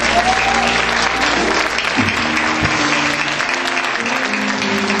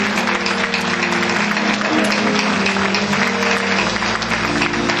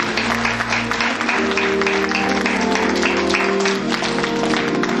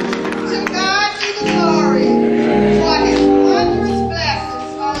 To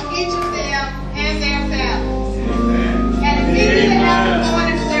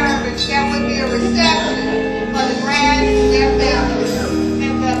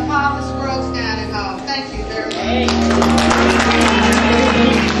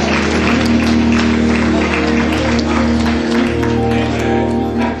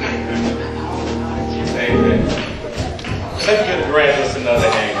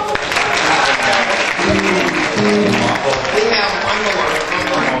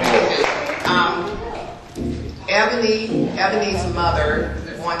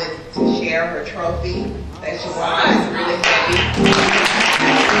wanted to share her trophy that she won. It's really heavy.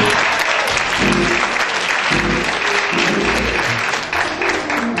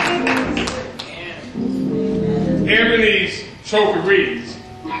 Ebony's trophy reads,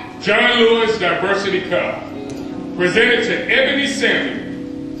 John Lewis Diversity Cup, presented to Ebony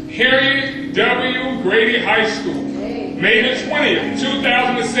Samuel, Harriet W. Grady High School, May the 20th,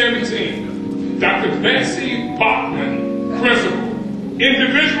 2017. Dr. Betsy Bachman, Principal.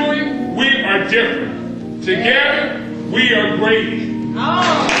 Individually, we are different. Together, we are Grady.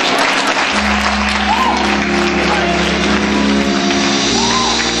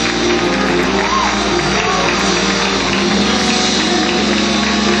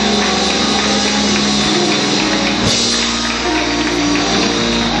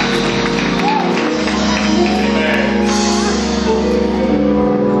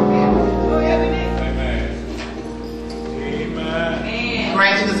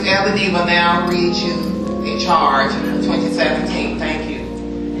 Ebony will now read you a charge for 2017. Thank you.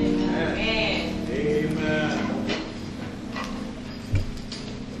 Amen. Amen.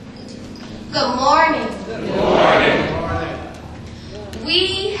 Good morning. Good morning.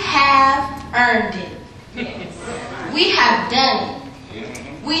 We have earned it. We have done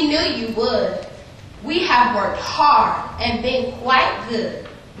it. We knew you would. We have worked hard and been quite good.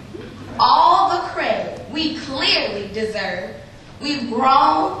 All the credit we clearly deserve. We've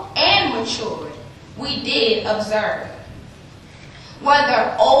grown and matured. We did observe.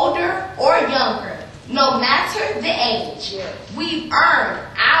 Whether older or younger, no matter the age, we've earned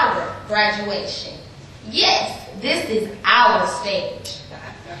our graduation. Yes, this is our stage.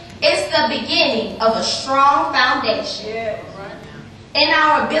 It's the beginning of a strong foundation. In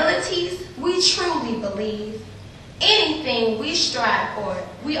our abilities, we truly believe anything we strive for,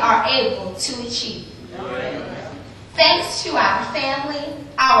 we are able to achieve. Thanks to our family,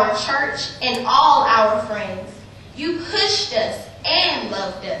 our church, and all our friends, you pushed us and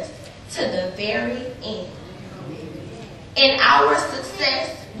loved us to the very end. In our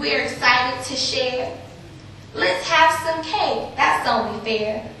success, we're excited to share. Let's have some cake, that's only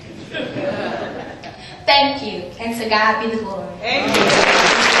fair. Thank you, and to God be the glory. Let's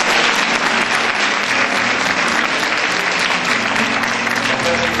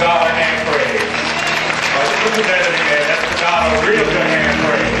give God a hand praise. Look at that in there. That's for God a real good hand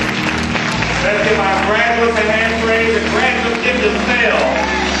praise. Let's give our graduates a hand praise. The graduates give themselves.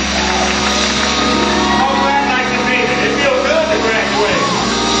 How glad like to be it. It feels good to graduate.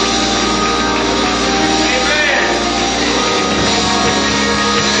 Amen.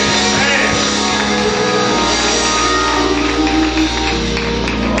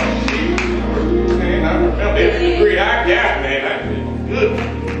 Amen. I remember every degree I got, man. I feel good.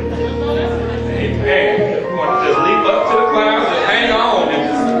 Amen. Just leap up to the clouds and hang on and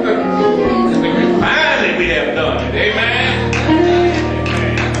just finally we have done it. Amen.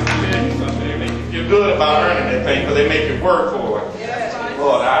 Amen. They make you feel good about earning that thing because they make you work for it.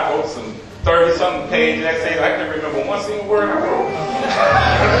 Lord, I wrote some 30-something pages that say I can remember one single word I wrote.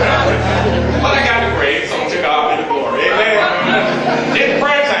 But I got the grade, so to God be the glory. Amen. It's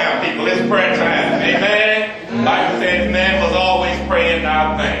prayer time, people. It's prayer time. Amen. Bible says man was always praying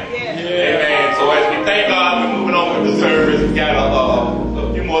our thing. Amen. So as we thank God, we're moving on with the service. We got a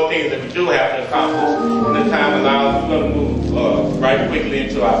few more things that we do have to accomplish. And the time allows, we're going to move right quickly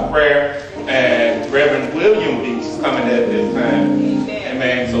into our prayer. And Reverend William is coming at this time.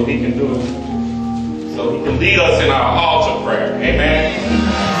 Amen. So he can lead us in our altar prayer. Amen.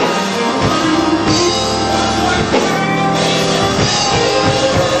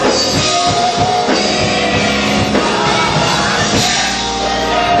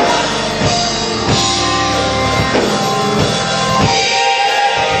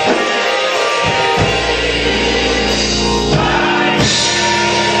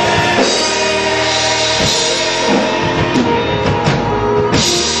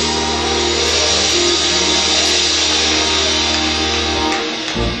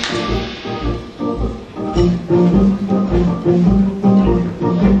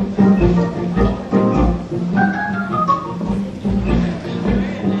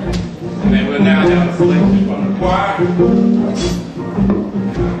 And then we'll now have a selection from the choir.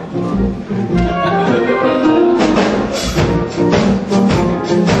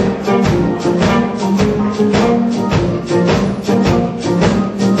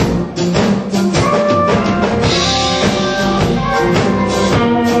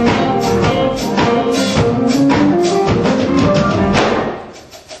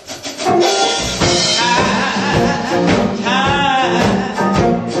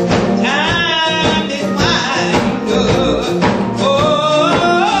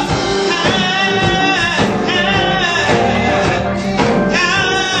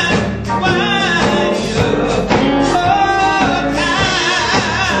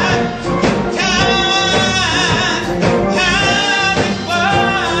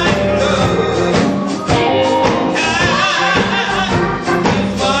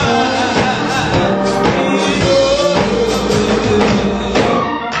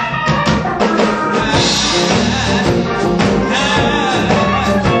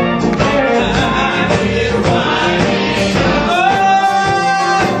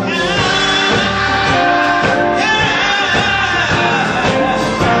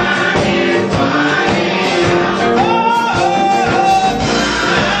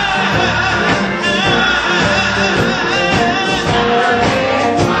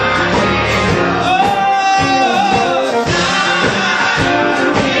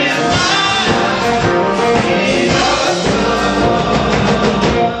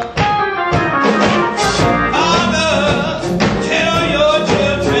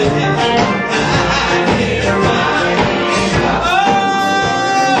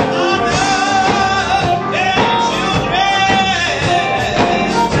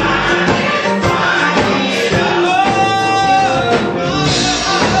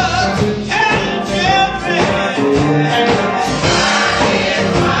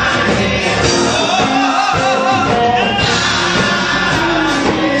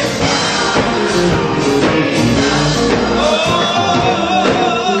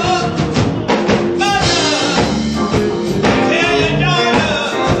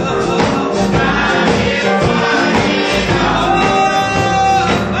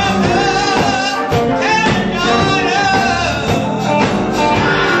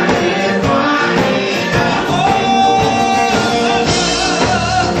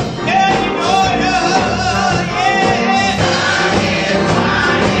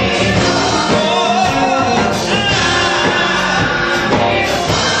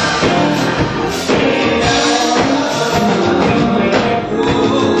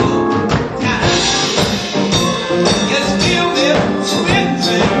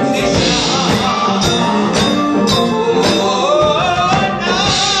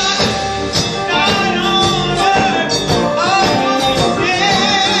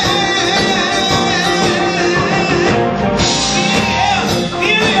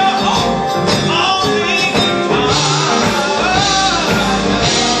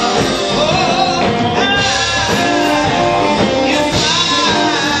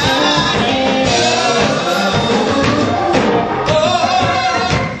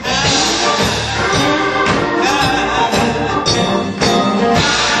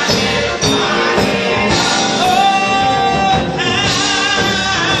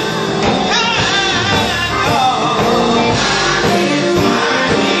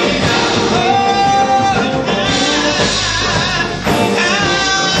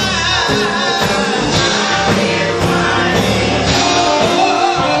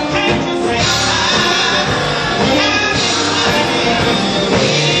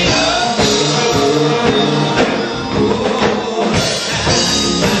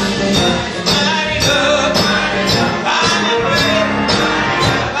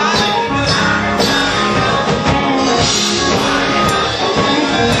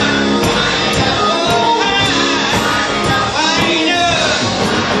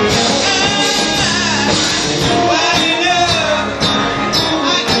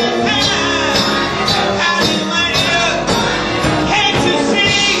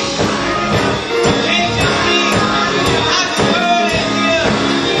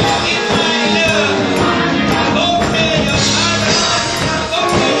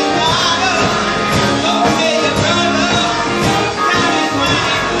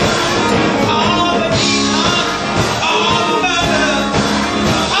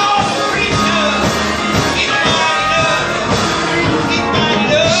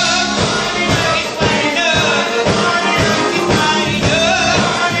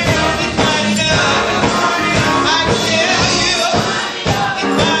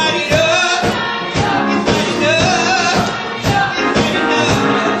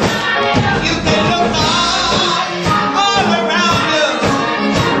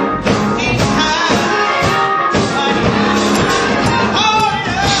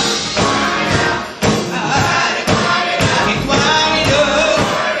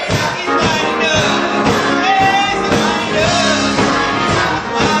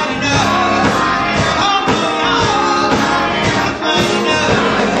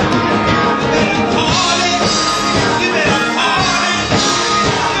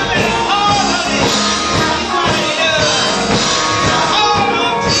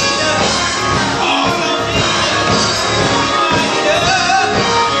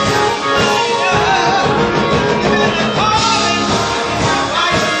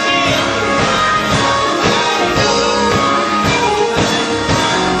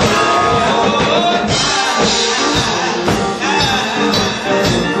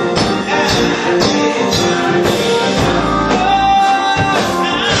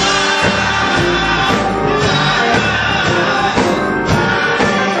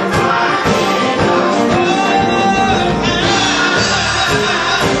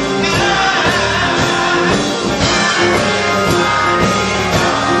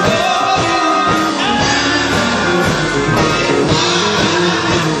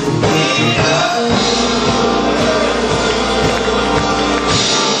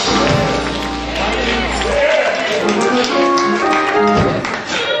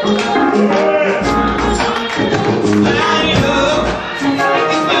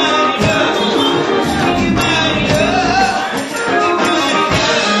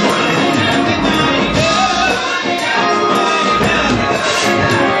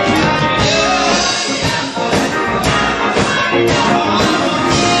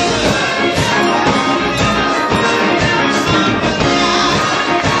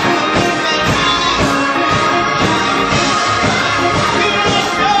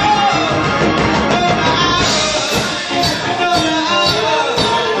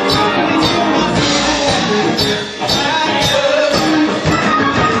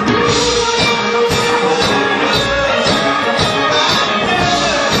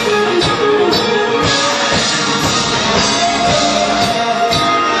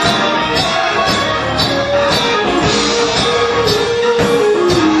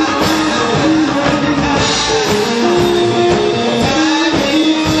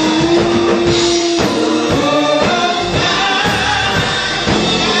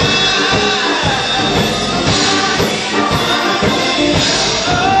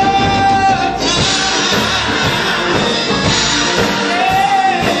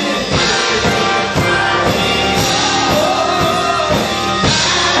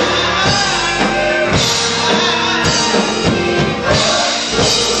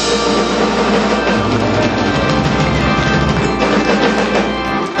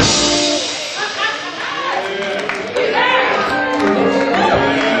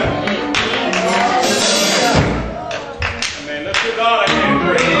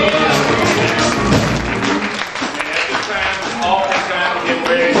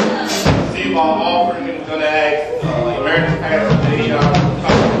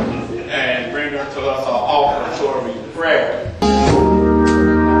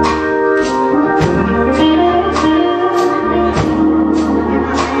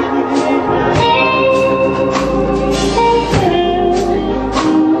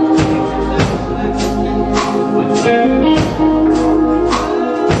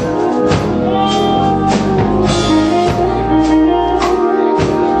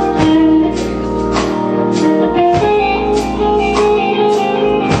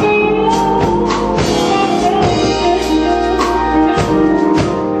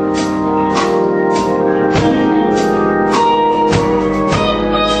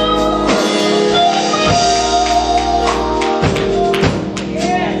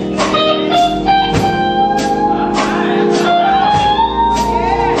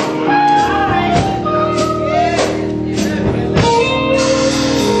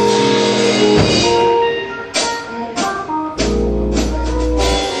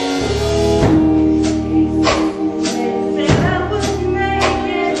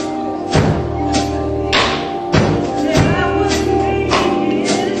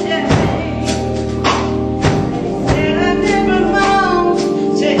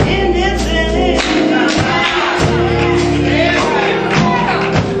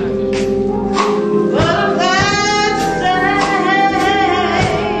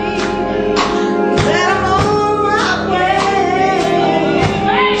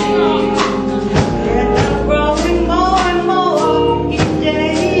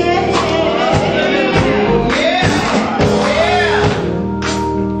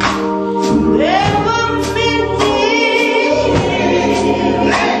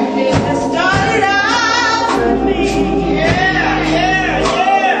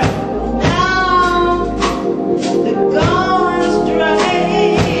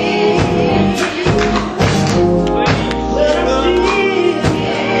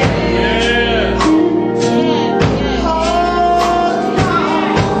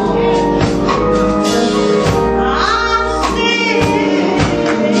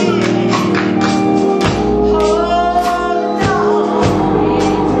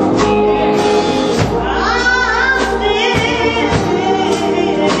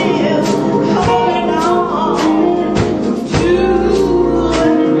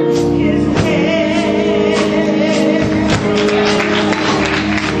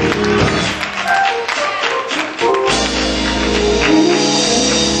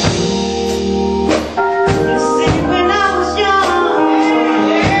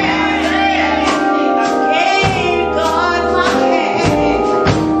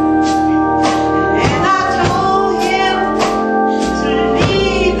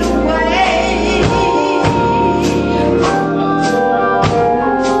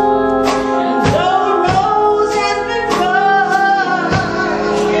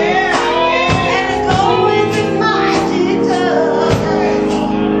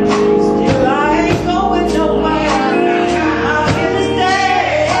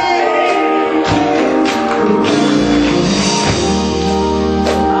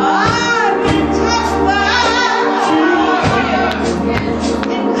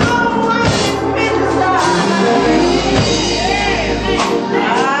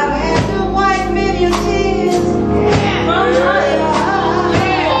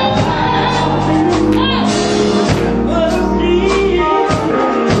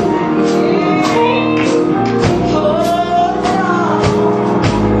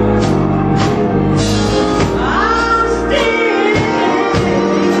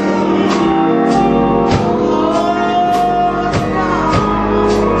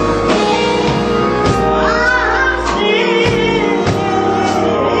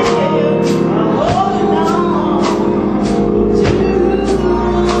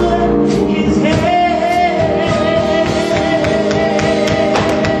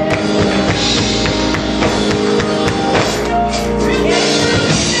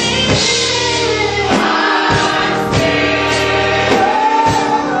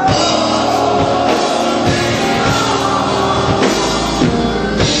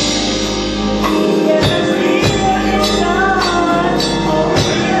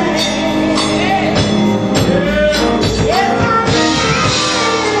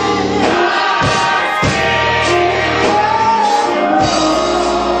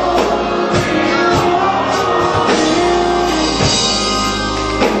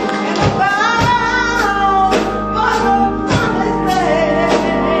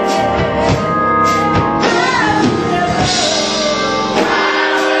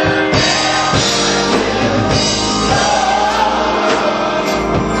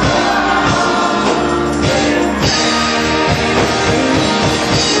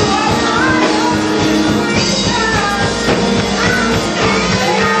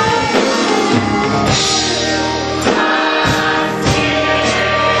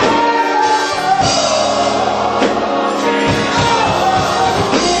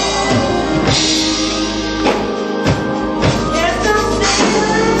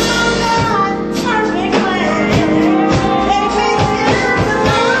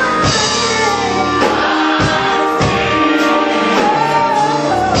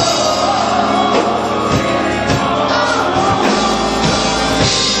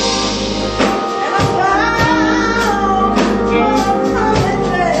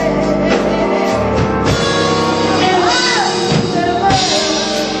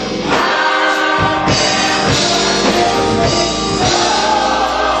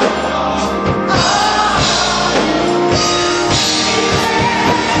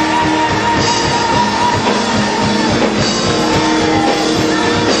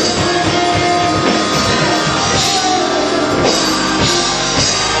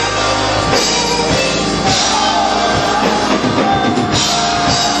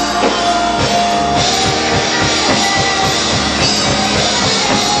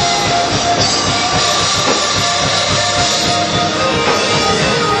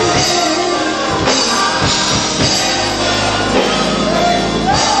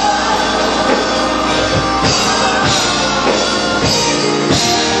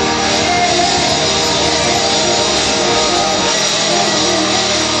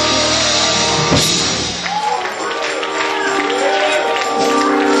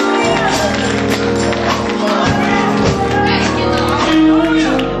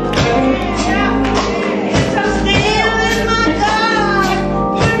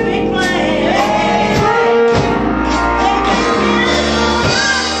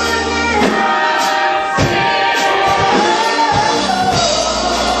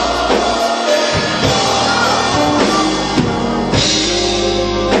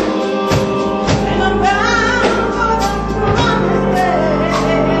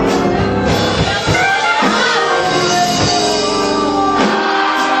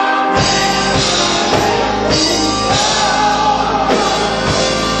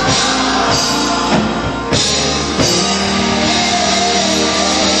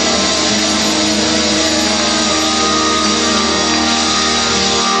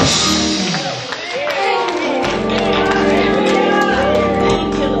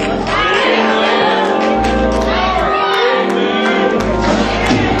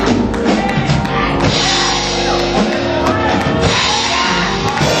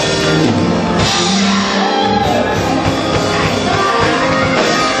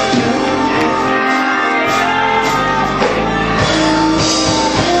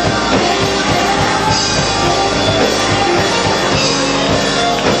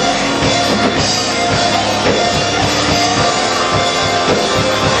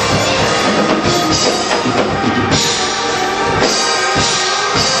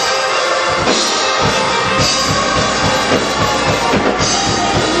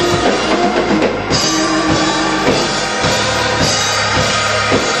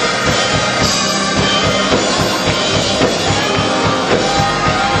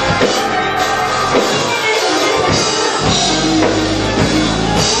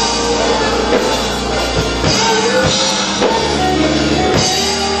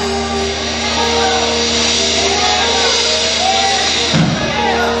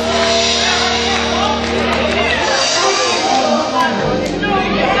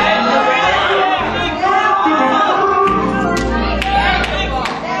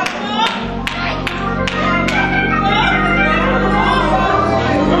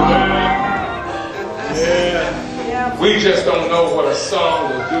 We just don't know what a song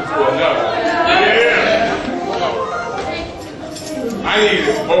will do for another. Yeah. I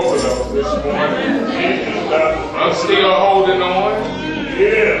needed both of those this morning. I'm still holding on.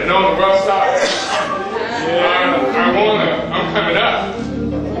 And on the rough side. I'm coming up.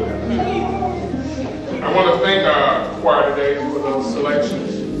 I want to thank our choir today for those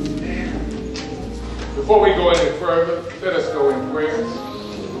selections. Before we go any further, let us go in prayer.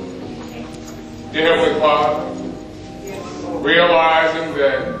 Dear Heavenly Father, realizing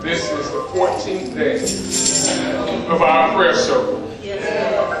that this is the 14th day of our prayer circle.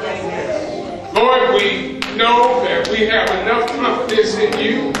 Lord, we know that we have enough confidence in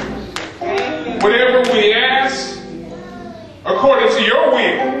you. Whatever we ask, according to your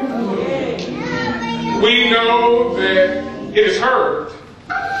will, we know that it is heard.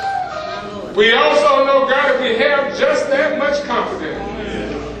 We also know, God, that we have just that much confidence.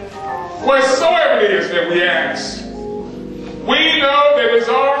 Whatsoever it is that we ask, we know that it's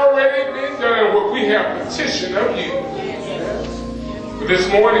already been done what we have petitioned of you. But this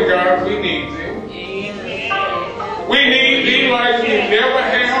morning, God, we need thee. We need thee like we never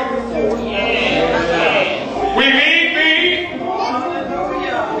have before. We need thee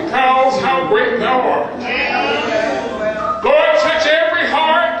because how great thou art. Lord, touch every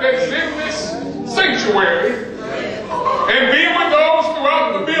heart that's in this sanctuary and be with those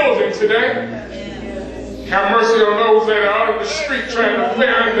throughout the building today. Have mercy on those that are out in the street trying to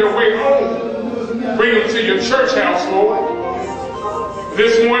find their way home. Bring them to your church house, Lord.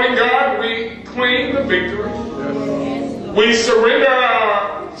 This morning, God, we claim the victory. We surrender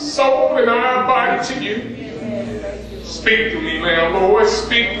our soul and our body to you. Speak to me now, Lord.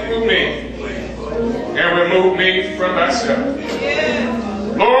 Speak through me. And remove me from myself.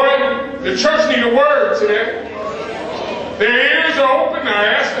 Lord, the church needs a word today. Their ears are open. I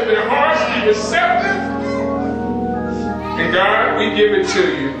ask that their hearts be receptive. And God, we give it to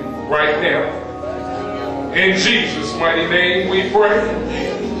you right now. In Jesus' mighty name we pray.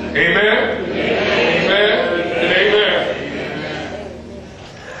 Amen. Amen. And amen.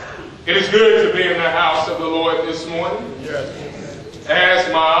 It is good to be in the house of the Lord this morning. As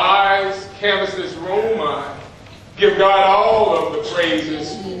my eyes canvass this room, I give God all of the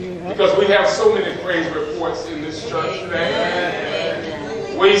praises because we have so many praise reports in this church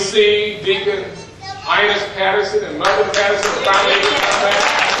today. We see Deacon Ines Patterson and Mother Patterson finally come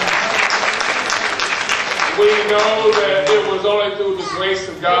back. We know that it was only through the grace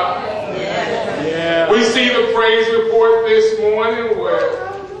of God. We see the praise report this morning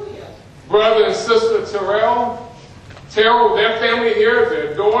where Brother and Sister Terrell, their family here,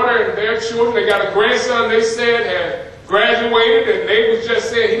 their daughter and their children, they got a grandson they said had graduated, and they was just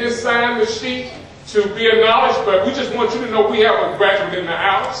saying he didn't sign the sheet to be acknowledged, but we just want you to know we have a graduate in the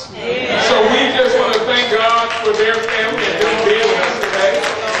house. So we just want to thank God for their family and them being with us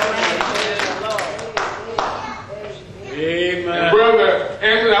today. Amen. And Brother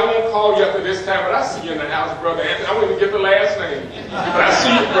Anthony, I won't call you after this time, but I see you in the house, Brother Anthony. I won't even get the last name. But I see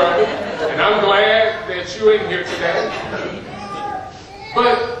you, brother. And I'm glad that you're in here today.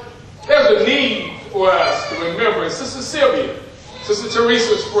 But there's a need for us to remember. And Sister Sylvia, Sister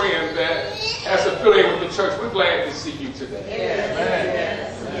Teresa's friend that has affiliated with the church, we're glad to see you today.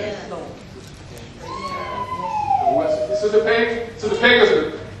 Sister Peg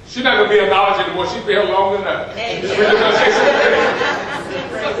is She's not going to be a knowledge anymore. She's been here long enough. We're just going to say some things.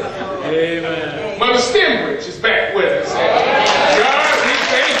 Amen. Mother Stenbridge is back with us. God, we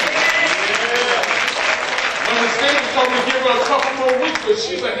thank you. Mother Stenbridge told me to give her a couple more weeks, but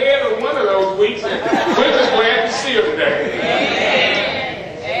she's ahead of one of those weeks, and we're just glad to see her today.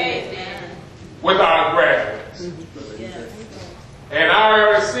 Amen. With our graduates. And I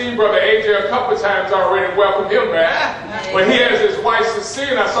already seen Brother AJ a couple of times already, welcomed him back. But he has his wife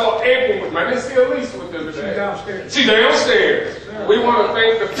Cecilia, and I saw April with me. I didn't see Elise with them today. She's downstairs. She's downstairs. We want to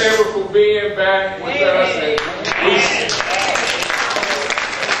thank the family for being back with us.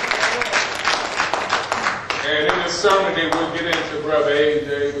 And in this sermon today, we'll get into Brother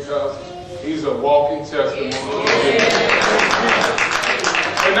AJ because he's a walking testimony.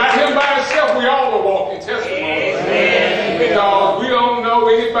 But not him by himself, we all are walking testimonies. Because we don't know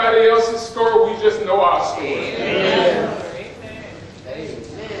anybody else's story, we just know our story.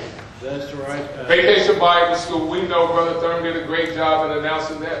 That's right. Vacation Bible School, we know Brother Thurman did a great job in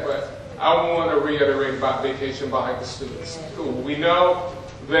announcing that, but I want to reiterate about Vacation Bible School. We know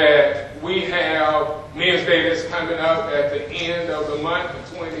that we have Men's Day that's coming up at the end of the month,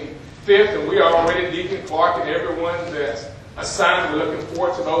 the 25th, and we are already Deacon Clark and everyone that's assigned. We're looking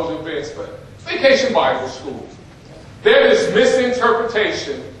forward to those events. But Vacation Bible School, there is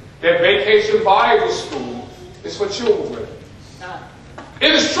misinterpretation that Vacation Bible School is for children.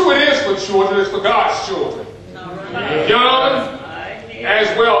 It is true, it is for children. It's for God's children. Young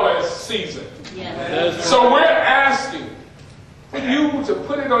as well as seasoned. So we're asking for you to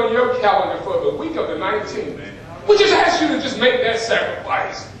put it on your calendar for the week of the 19th. We just ask you to just make that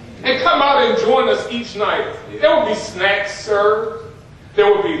sacrifice and come out and join us each night. There will be snacks served. There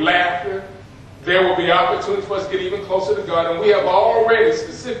will be laughter. There will be opportunities for us to get even closer to God. And we have already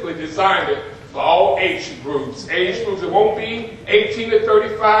specifically designed it for all age groups. Age groups, it won't be 18 to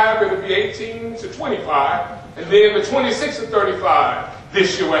 35. It'll be 18 to 25. And then the 26 to 35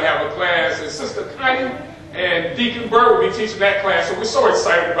 this year we'll have a class. And Sister Connie and Deacon Bird will be teaching that class. So we're so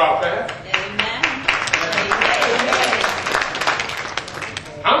excited about that.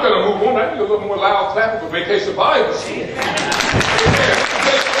 I'm going to move on. I need a little more loud clapping for Vacation Bible School. Vacation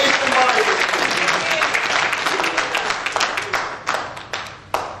Bible School.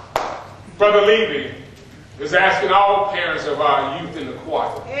 Brother Levy is asking all parents of our youth in the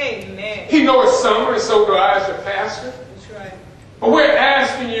choir. Amen. He knows it's summer, and so do I as your pastor. That's right. But we're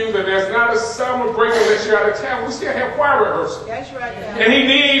asking you that there's not a summer break unless you're out of town. We still have choir rehearsal. That's right. And he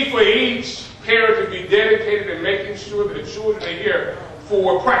needs for each parent to be dedicated in making sure that the children are here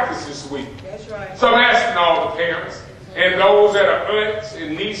for practice this week. That's right. So I'm asking all the parents and those that are aunts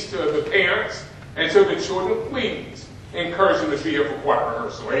and nieces to the parents and to the children, please encourage them to be here for choir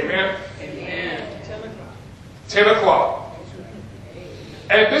rehearsal. Amen? Amen. 10 o'clock.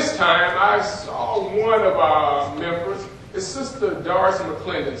 At this time, I saw one of our members. Is Sister Doris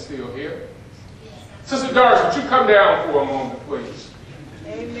McClendon still here? Sister Doris, would you come down for a moment, please?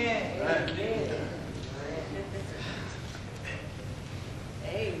 Amen.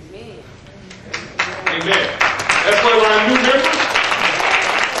 Amen. That's one of our new members.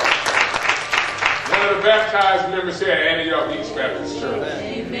 One of the baptized members here at Antioch East Baptist Church.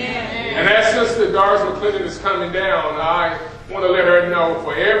 Amen. And as Sister Doris McClendon is coming down, I want to let her know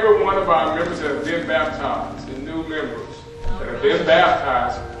for every one of our members that have been baptized, the new members that have been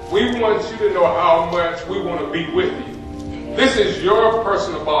baptized, we want you to know how much we want to be with you. This is your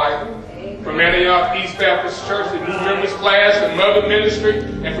personal Bible from Antioch East Baptist Church, the new members class, the mother ministry,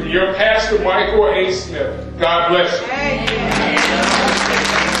 and from your pastor, Michael A. Smith. God bless you.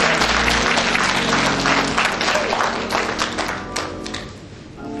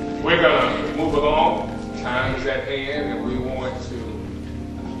 We're going to move along. Time is at hand, and we want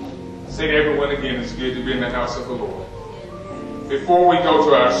to say to everyone again, it's good to be in the house of the Lord. Before we go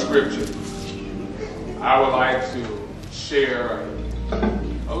to our scripture, I would like to share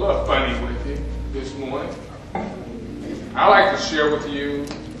a little funny with you this morning. I like to share with you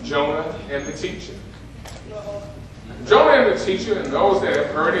Jonah and the teacher. Jonah and the teacher, and those that have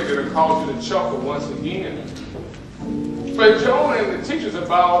heard it, that have caused you to chuckle once again. But Jonah and the teacher is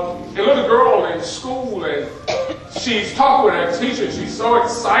about a little girl in school, and she's talking with her teacher. She's so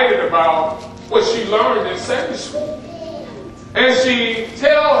excited about what she learned in Sunday school. And she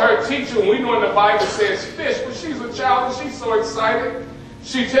tells her teacher, and we know in the Bible says fish, but she's a child and she's so excited.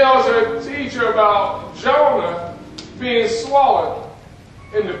 She tells her teacher about Jonah being swallowed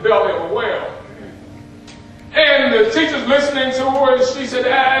in the belly of a whale. And the teacher's listening to her, and she said,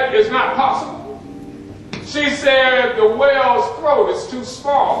 that is not possible. She said, the whale's throat is too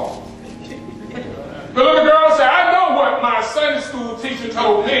small. The little girl said, I know what my Sunday school teacher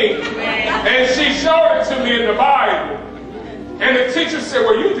told me. And she showed it to me in the Bible. And the teacher said,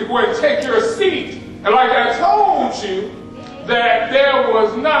 well, you need to go and take your seat. And like I told you, that there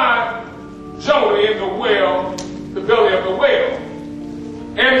was not Jonah in the well, the belly of the whale.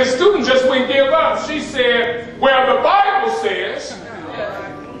 And the student just wouldn't give up. She said, well, the Bible says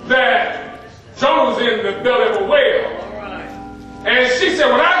that Jonah was in the belly of a whale. And she said,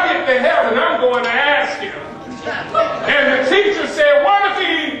 when I get to heaven, I'm going to ask him. And the teacher said, what if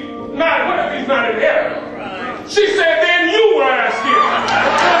he's not in heaven? She said, then you will ask him.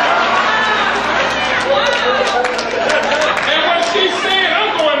 And when she said,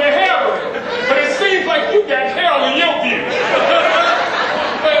 I'm going to heaven, but it seems like you got hell in your view.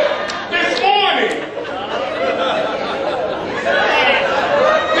 But this morning,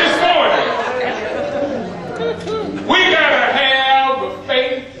 we got to have the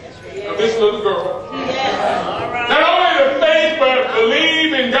faith of this little girl. Not only the faith, but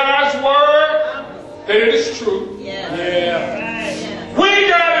believe in God's word that it is true. We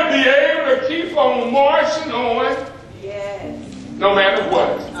got to be able to keep on marching on no matter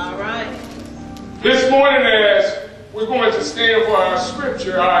what. This morning, as we're going to stand for our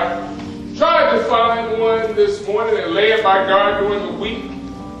scripture, I tried to find one this morning and led by God during the week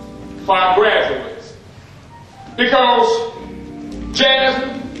for our graduates. Because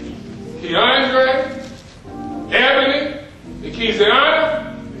Jasmine, Keandre, Ebony,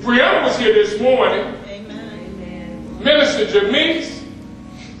 Nikisiana, Brianna was here this morning. Amen. Minister Jamise,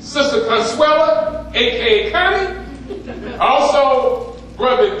 Sister Consuela, a.k.a. Connie, also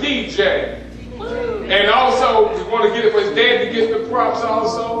Brother DJ, and also we want to get it for his dad to get the props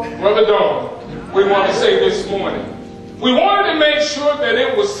also, Brother Don. We want to say this morning, we wanted to make sure that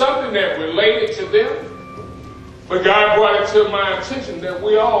it was something that related to them, but God brought it to my attention that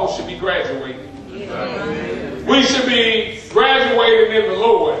we all should be graduating. We should be graduating in the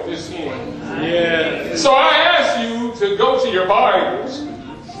Lord this morning. So I ask you to go to your Bibles,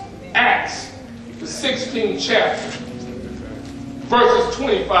 Acts, the 16th chapter, verses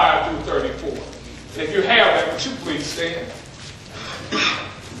 25 through 34. And if you have that, would you please stand?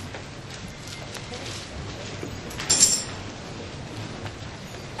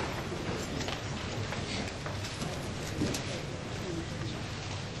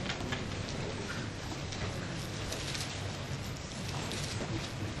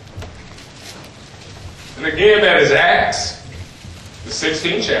 And again, that is Acts, the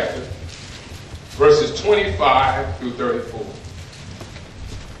 16th chapter, verses 25 through 34.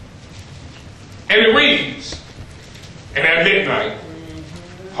 And it reads, and at midnight,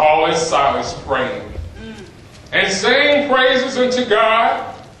 Paul and Silas prayed, and sang praises unto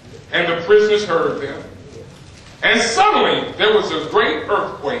God, and the prisoners heard them. And suddenly there was a great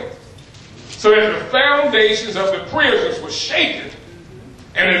earthquake, so that the foundations of the prisons were shaken,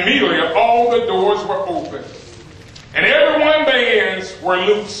 and immediately all the doors were opened, and everyone's bands were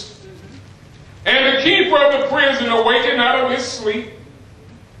loosed. And the keeper of the prison awakened out of his sleep,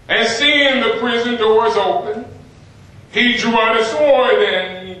 and seeing the prison doors open, he drew out a sword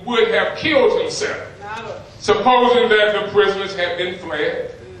and would have killed himself, supposing that the prisoners had been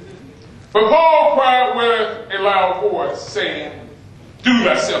fled. But Paul cried with a loud voice, saying, do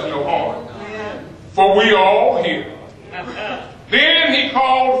thyself no harm, for we are all here. Then he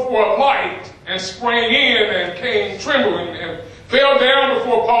called for a light and sprang in and came trembling and fell down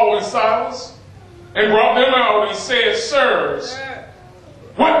before Paul and Silas and brought them out and said, sirs,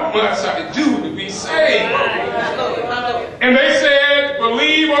 what must I do to be saved? And they said,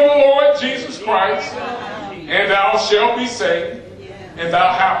 believe on the Lord Jesus Christ, and thou shalt be saved, and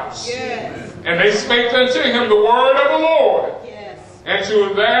thy house. And they spake unto him the word of the Lord, and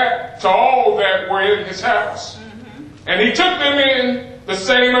to all that were in his house. And he took them in the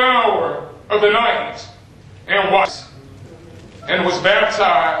same hour of the night, and was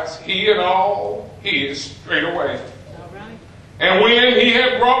baptized, he and all his, straightway. And when he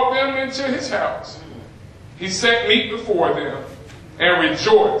had brought them into his house, he set meat before them, and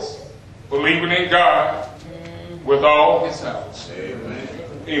rejoiced, believing in God with all his house. Amen.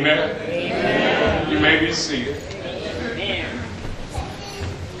 Amen. Amen. You may be seated. Amen.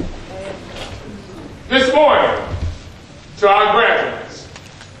 This morning, to our graduates,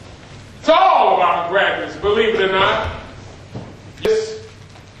 to all of our graduates, believe it or not, this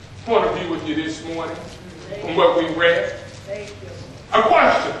point of view with you this morning from what we read. A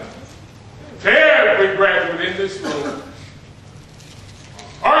question to every graduate in this room.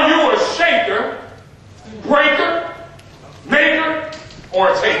 Are you a shaker, breaker, maker,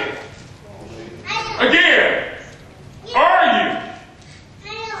 or a taker? Again, are you?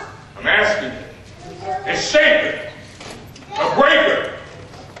 I'm asking you.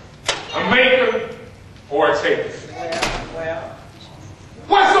 or taken.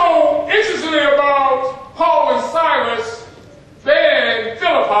 What's so interesting about Paul and Silas, they're in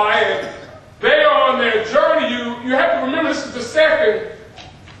Philippi, and they are on their journey. You have to remember this is the second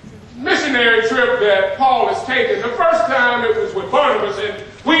missionary trip that Paul has taken. The first time it was with Barnabas, and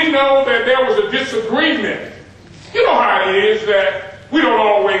we know that there was a disagreement. You know how it is that we don't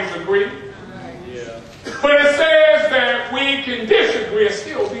always agree. Yeah. But it says that we can disagree and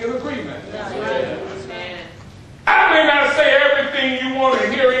still be in agreement. Yeah. I may not say everything you want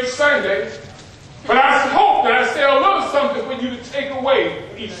to hear each Sunday, but I hope that I say a little something for you to take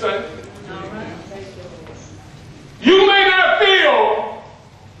away each Sunday. You may not feel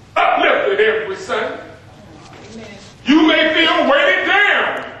uplifted every Sunday. You may feel weighted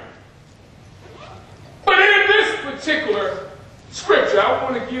down. But in this particular scripture, I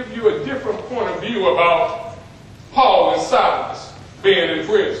want to give you a different point of view about Paul and Silas being in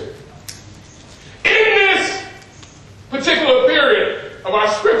prison. In this particular period of our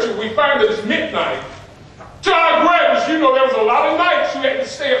scripture, we find that it's midnight. To our graduates, you know there was a lot of nights you had to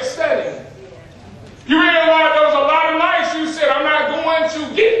stay up studying. You realize there was a lot of nights you said, I'm not going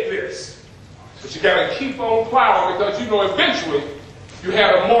to get this. But you got to keep on plowing because you know eventually you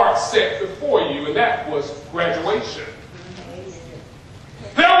had a mark set before you, and that was graduation.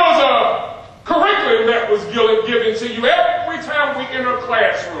 There was a curriculum that was given to you every time we enter a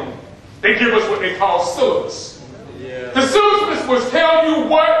classroom. They give us what they call syllabus. Yeah. The syllabus was telling you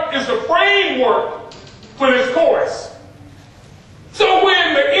what is the framework for this course. So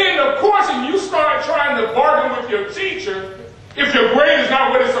when the end of course and you start trying to bargain with your teacher, if your grade is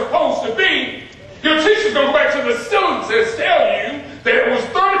not what it's supposed to be, your teacher's going to go back to the syllabus and tell you that it was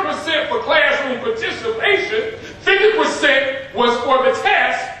 30% for classroom participation, 50% was for the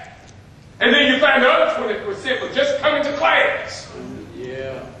test, and then you find the other 20% was just coming to class.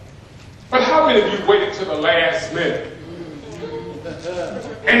 Yeah. But how many of you waited to the last minute?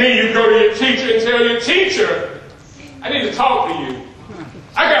 And then you go to your teacher and tell your teacher, I need to talk to you.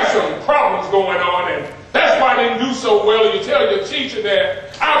 I got some problems going on, and that's why I didn't do so well. You tell your teacher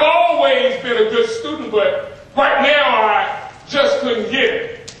that I've always been a good student, but right now I just couldn't get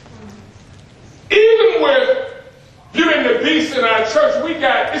it. Even with Beauty and the Beast in our church, we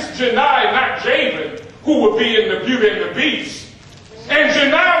got, it's Janai, not Javen, who would be in the Beauty and the Beast. And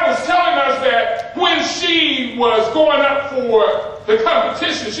Janai was telling us that when she was going up for the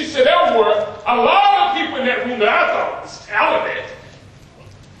competition, she said there were a lot of people in that room that I thought was talented.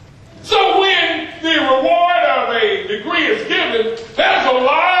 So when the reward of a degree is given, there's a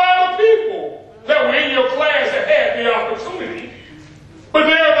lot of people that were in your class that had the opportunity. But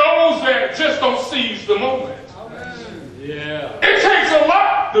there are those that just don't seize the moment. Yeah. It takes a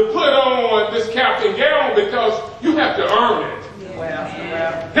lot to put on this cap and gown because you have to earn it.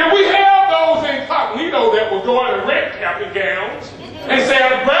 Now we have those incognito that will go out and rent cap and gowns and say,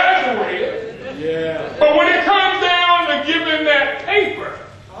 I graduated. Yeah. But when it comes down to giving that paper,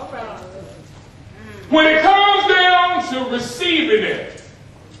 when it comes down to receiving it,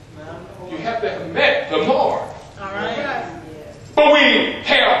 you have to have met the mark. All right. But we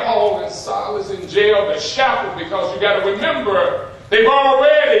have Paul and Silas in jail, they're shackled because you got to remember they've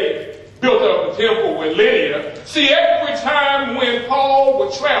already built up a temple with Lydia. See, every time when Paul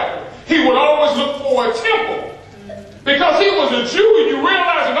would travel, he would always look for a temple. Because he was a Jew, and you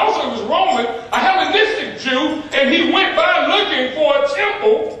realize, and also he was Roman, a Hellenistic Jew, and he went by looking for a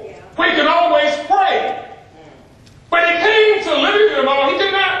temple where he could always pray. But he came to Lydia and all, he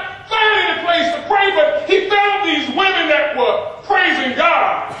could not find any place to pray, but he found these women that were praising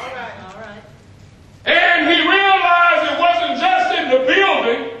God. All right. And he realized it wasn't just in the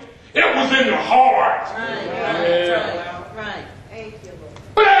building, it was in the heart. Right.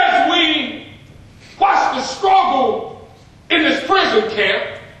 But as we watch the struggle in this prison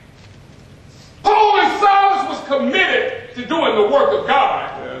camp, Paul and Silas was committed to doing the work of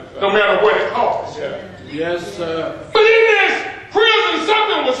God, no matter what it cost. Yes, sir. But in this prison,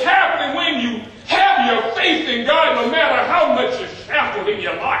 something was happening when you have your faith in God, no matter how much you're shackled in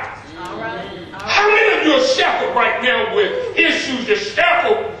your life. All right. How many of you are shackled right now with issues? You're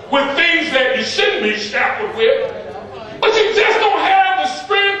shackled with things that you shouldn't be shackled with. But you just don't have the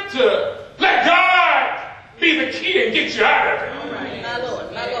strength to let God be the key and get you out of it. All right. My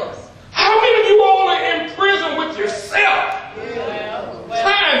Lord, my Lord. How many of you all are in prison with yourself?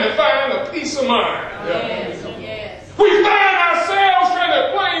 Trying to find a peace of mind. Yes. We find ourselves trying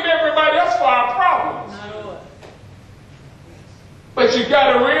to blame everybody else for our problems. But you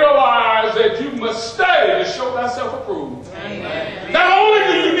got to realize that you must study to show thyself approved. Amen. Not only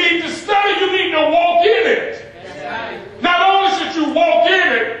do you need to study, you need to walk in it. Not only should you walk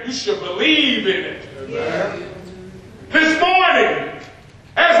in it, you should believe in it. This morning,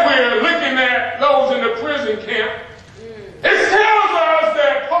 as we're looking at those in the prison camp, it tells us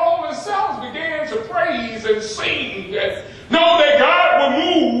that Paul and Silas began to praise and sing and know that God would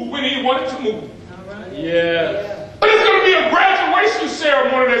move when he wanted to move. Yeah. But it's going to be a graduation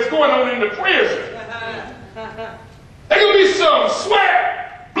ceremony that's going on in the prison. There's going to be some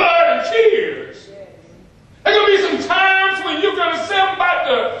sweat, blood, and tears. There's going to be some times when you're going to say, I'm about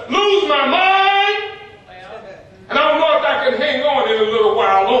to lose my mind. And I don't know if I can hang on in a little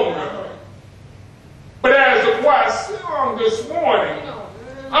while longer. But as the choir sung this morning,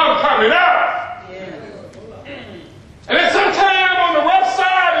 I'm coming out. And then sometimes on the rough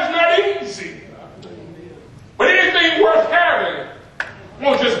side is not easy. But anything worth having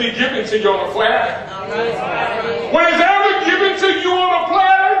won't just be given to you on a platter. When it's ever given to you on a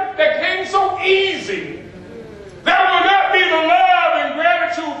platter that came so easy, that will not be the love and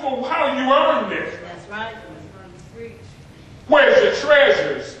gratitude for how you earned it. That's right. Where's your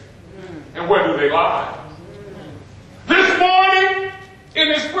treasures? And where do they lie? This morning, in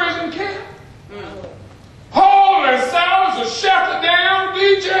this prison camp, Paul and Silas are shackled down,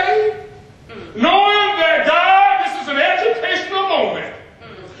 DJ, knowing that God, this is an educational moment.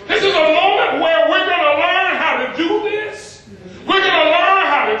 This is a moment where we're going to learn how to do this. We're going to learn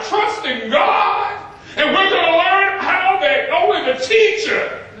how to trust in God. And we're going to learn how that only the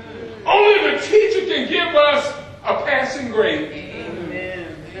teacher can give us a passing grade.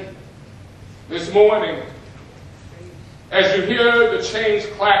 Amen. This morning, as you hear the chains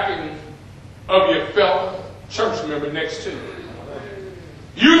clacking of your fellow church member next to you,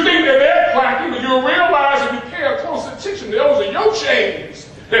 you think that they're clacking, but you'll realize if you pay close attention, those are your chains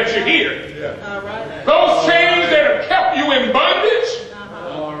that you hear. Those chains that have kept you in bondage,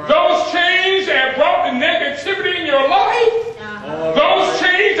 those chains that brought the negativity in your life, those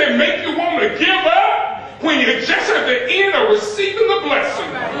chains that make you want to give up when you're just at the end of receiving the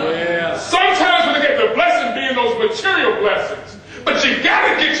blessing. Sometimes we look at the blessing being those material blessings, but you got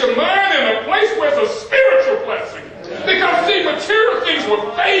to get your mind in a place where it's a spiritual blessing. Because see, material things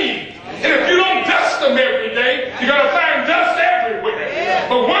will fade. And if you don't dust them every day, you're going to find dust everywhere.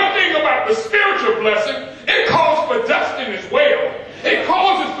 But one thing about the spiritual blessing, it calls for dusting as well. It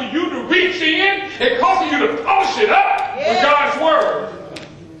causes for you to reach in. It causes you to polish it up with God's word.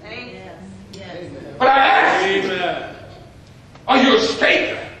 But I ask you, are you a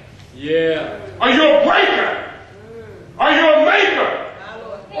shaker? Yeah. Are you a breaker? Are you a maker?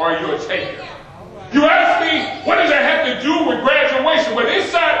 Or are you a taker? You ask me, what does that have to do with graduation? But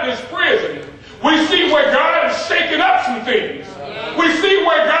inside this prison, we see where God is shaking up some things. We see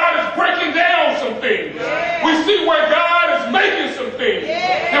where God is breaking down some things. We see where God is making some things.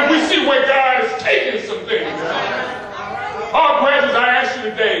 And we see where God is taking some things. Our graduates, I ask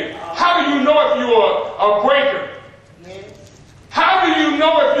you today, how do you know if you're a breaker? How do you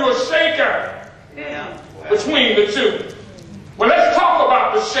know if you're a shaker? Between the two. Well, let's talk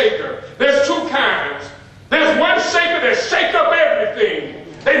about the shaker. There's two kinds. There's one shaker that shake up everything.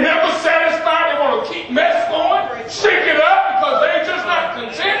 They never satisfied. They want to keep mess going, shake it up because they're just not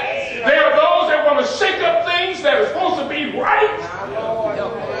content. There are those that want to shake up things that are supposed to be right.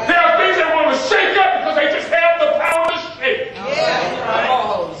 There are things that want to shake up because they just have the power to shake.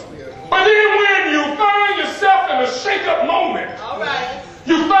 But then when you find yourself in a shake-up moment,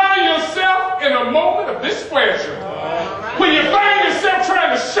 you find yourself in a moment of displeasure. When you find yourself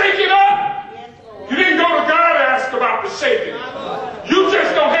trying to shake it up, you didn't go to God to ask about the shaking. You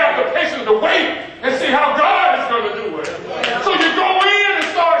just don't have the patience to wait and see how God is going to do it. So you go in and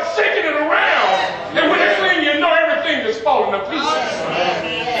start shaking it around, and when next thing you know, everything is falling to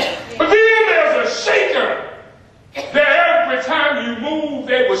pieces. But then there's a shaker that every time you move,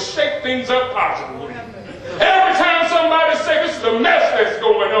 they will shake things up positively. Every time somebody say this is a mess that's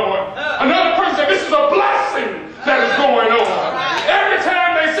going on, another person say this is a blessing that is going on. Every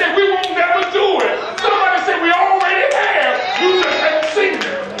time they say we won't never do it, somebody say we already have, you just haven't seen it.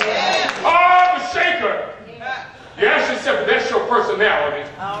 Oh, the shaker. You ask yourself, that's your personality.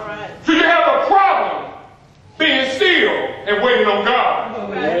 Do you have a problem being still and waiting on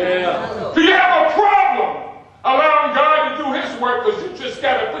God? Do you have a problem allowing God to do his work because you just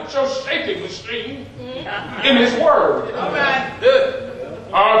got to put your shaking machine in his word?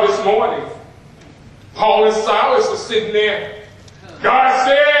 This morning, Paul and Silas are sitting there. God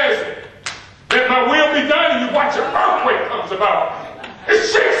says, let my will be done, and you watch an earthquake comes about. It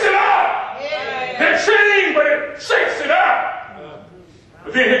shakes it up. They're chained, but it shakes it up.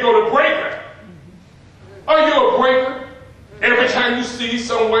 But then here go the breaker. Are you a breaker? Every time you see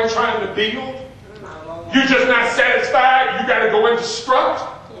someone trying to build, you're just not satisfied. You got to go and destruct.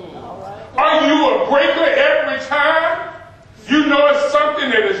 breaker every time you notice something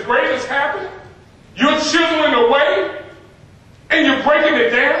that is great is happening? You're chiseling away and you're breaking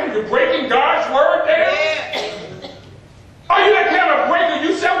it down. You're breaking God's word down. Are you that kind of breaker?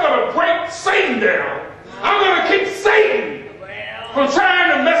 You say, I'm going to break Satan down. I'm going to keep Satan from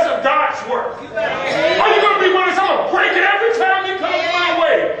trying to mess up God's work. Are you going to be one of them? I'm going to break it every time he comes my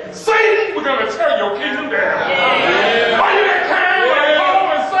way. Satan, we're going to tear your kingdom down. Are you that kind like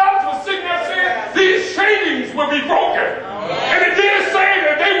Paul and Silas were sitting there saying, these chains will be broken. And it did say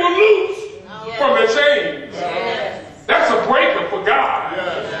that they were loose from the chains. That's a breaker for God.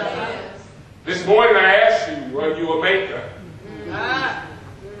 This morning I asked you, are you a maker?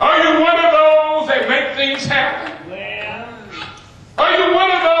 Are you one of those that make things happen? Are you one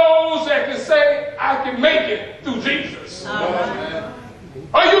of those that can say, I can make it through Jesus?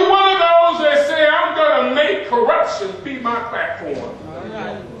 Are you one of those that say, I'm going to make corruption be my platform?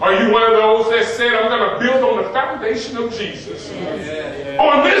 Are you one of those that said, I'm going to build on the foundation of Jesus?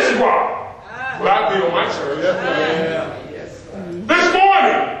 On this rock will I build my church. This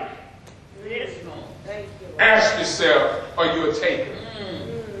morning, ask yourself, are you a taker?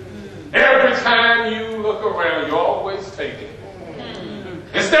 Every time you look around, you're always taking.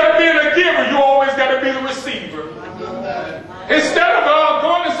 Instead of being a giver, you always got to be the receiver. Instead of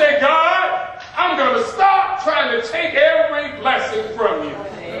going to say, God, I'm going to stop trying to take every blessing from you.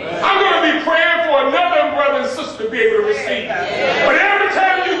 I'm going to be praying for another brother and sister to be able to receive. But every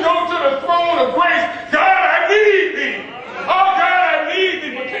time you go to the throne of grace, God, I need thee. Oh, God, I need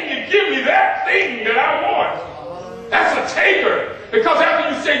thee. But can you give me that thing that I want? That's a taker. Because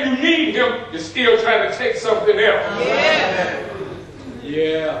after you say you need him, you're still trying to take something else.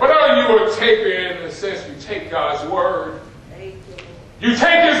 But are you a taker in the sense you take God's word? You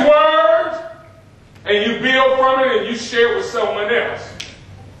take his word and you build from it and you share it with someone else.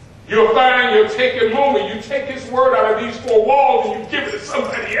 You'll find you'll take a moment, you take his word out of these four walls and you give it to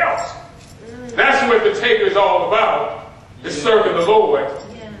somebody else. That's what the taker is all about. It's serving the Lord.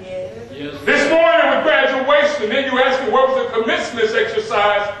 This morning with graduation, then you ask me what was the commencement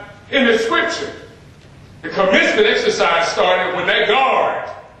exercise in the scripture. The commencement exercise started when that guard,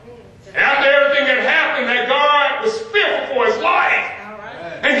 after everything that happened, that guard was fearful for his life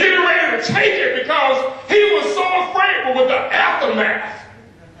and getting ready to take it because he was so afraid with the aftermath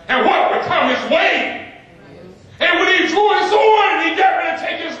and what would come his way. And when he drew his sword and he got ready to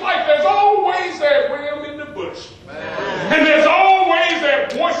take his life, there's always that ram in the bush. And there's always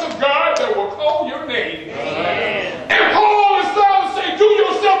that voice of God that will call your name. And Paul and Silas say, do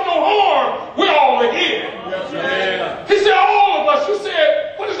yourself no harm. We're all ahead. He said, all of us. You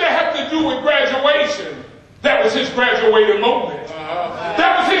said, what does that have to do with graduation? That was his graduating moment.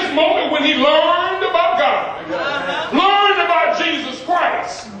 That was his moment when he learned about God. Learned about Jesus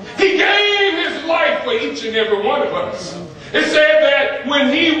Christ. He gave his life for each and every one of us. It said that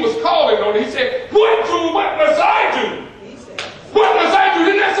when he was calling on it, he said, what must I do? What must I do?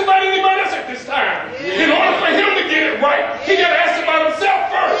 He didn't ask about anybody else at this time. In order for him to get it right, he got to ask about himself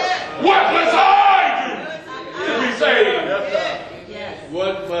first. What must I do to be saved?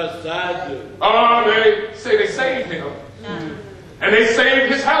 What must I do? They say they saved him. And they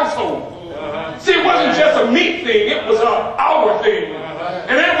saved his household. See, it wasn't just a me thing. It was an our thing.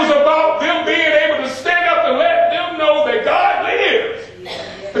 And it was about them being able to stand up and let them know that God lives.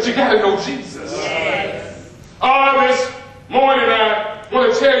 But you got to know Jesus. This morning I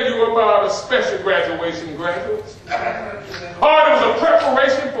want to tell you about a special graduation, graduates. There was a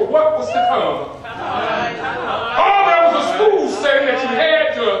preparation for what was to come. There was a school setting that you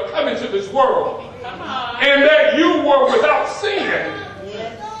had to come into this world. And that you were without sin.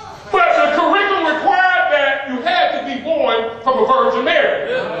 But the curriculum required that you had to be born from a Virgin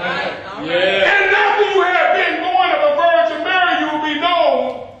Mary. And after you had been born of a Virgin Mary, you will be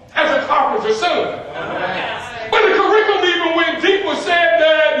known as a carpenter's son. But the curriculum even went deeper, said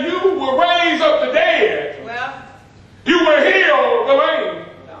that you will raise up the dead. You will heal the lame.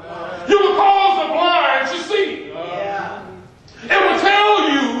 You will cause the blind to see. It will tell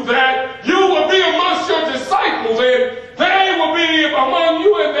you that you will be amongst your disciples and they will be among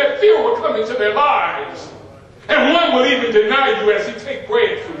you and that fear will come into their lives. And one will even deny you as he take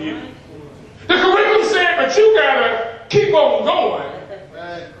bread from you. The curriculum said, but you got to keep on going.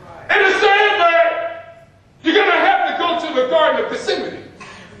 And it said that you're going to have to go to the Garden of Gethsemane.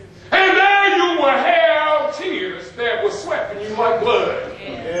 And there you will have tears that will sweat from you like blood.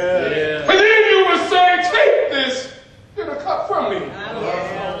 And then you will say, take this a cup from me.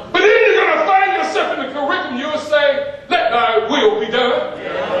 But then you're going to find yourself in the curriculum. You'll say, let thy will be done.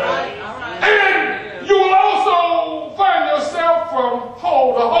 And you will also find yourself from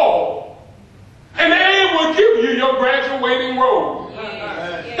hall to hall. And you your graduating robe.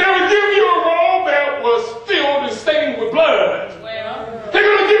 They would give you a robe that was filled and stained with blood. They're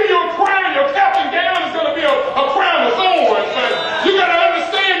going to give you a crown. Your cap and gown is going to be a crown of thorns. But you got to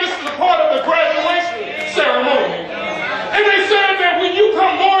understand this is a part of the graduation ceremony. And they said that when you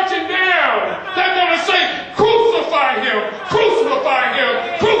come marching down, they're going to say, crucify him, crucify him,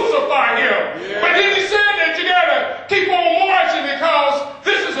 crucify him. But then he said that you got to keep on marching because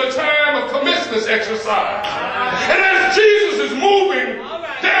this is a time of commitment exercise. And as Jesus is moving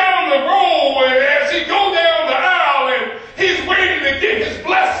down the road, and as he goes down the aisle and he's waiting to get his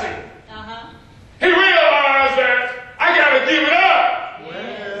blessing, he realized that I got to give it up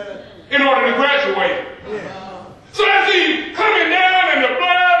in order to graduate. So as he's coming down and the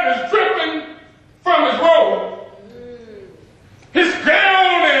blood is dripping from his robe, his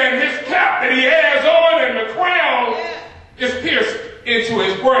gown and his cap that he has on and the crown is pierced into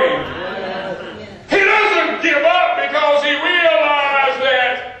his brain. He doesn't give up because he realized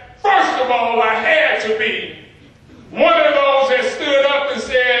that, first of all, I had to be one of those that stood up and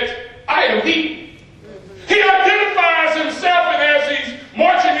said, I am he. He identifies himself, and as he's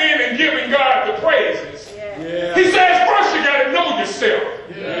marching in and giving God the praises, he says, first you got to know yourself.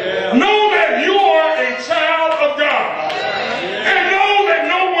 Know that you are a child of God. And know that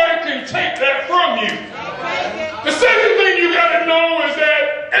no one can take that from you. The second thing you got to know is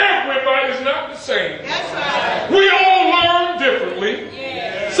that everybody's not the same. We all learn differently.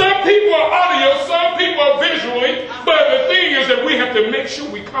 Some people are audio, some people are visually, but the thing is that we have to make sure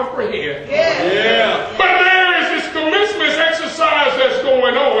we comprehend. But there is this commencement exercise that's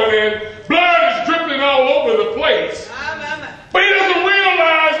going on, and blood is dripping all over the place. But he doesn't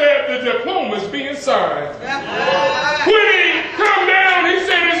realize that the diploma is being signed. When he come down, he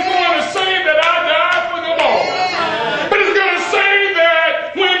said it's going to say that I died for them all. But it's going to say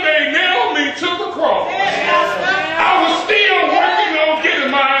that when they nailed me to the cross, I was still working on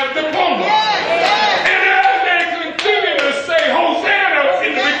getting my diploma. And as they continue to say Hosanna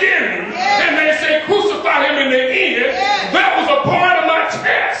in the beginning, and they say crucify him in the end, that was a part of my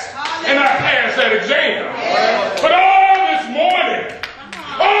test. And I passed that exam. But all this morning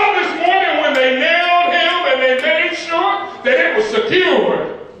when they nailed him and they made sure that it was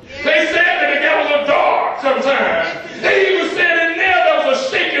secured, they said that it got a little dark sometimes. They even said in there was a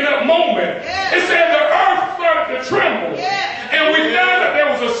shaking up moment. It said the earth started to tremble. And we found that there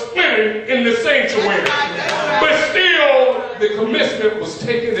was a splitting in the sanctuary. But still, the commencement was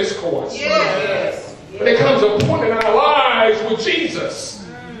taking its course. But there comes a point in our lives with Jesus.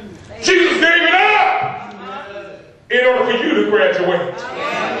 Jesus gave it up in order for you to graduate.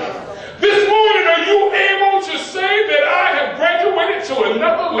 This morning, are you able to say that I have graduated to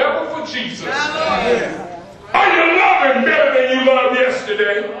another level for Jesus? Are you loving better than you loved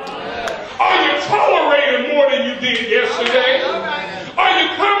yesterday? Are you tolerating more than you did yesterday? Are you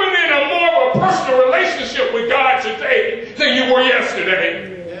coming in a more of a personal relationship with God today than you were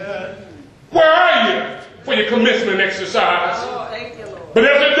yesterday? Where are you for your commencement exercise? But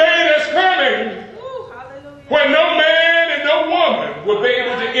there's a day that's coming where no man and no woman will be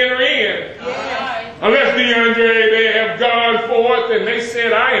able to enter in. Unless, DeAndre, they have gone forth and they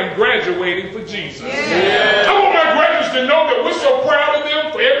said, I am graduating for Jesus. I want my graduates to know that we're so proud of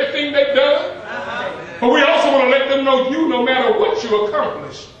them for everything they've done. But we also want to let them know no matter what you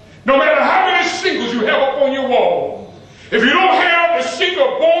accomplish, no matter how many shingles you have up on your wall, if you don't have the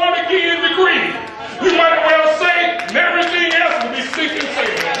shingle born again degree, you might as well say, and everything else will be sinking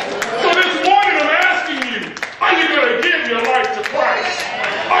sand. So this morning I'm asking you, are you going to give your life to Christ?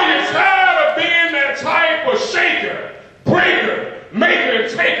 Are you tired of being that type of shaker, breaker, maker, and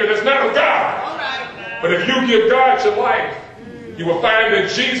taker that's not of God? But if you give God your life, you will find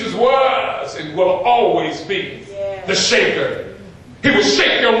that Jesus was and will always be the shaker. He will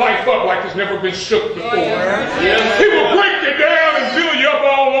shake your life up like it's never been shook before. He will break you down and build you up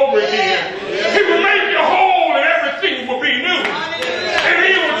all over again. He will make you whole and everything will be new. And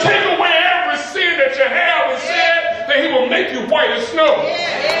he will take away every sin that you have and said that he will make you white as snow.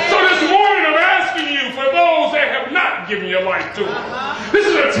 So this morning I'm asking you, for those that have not given your life to him, this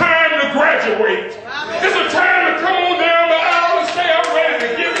is a time to graduate. It's a time to come on down the aisle and say, I'm ready to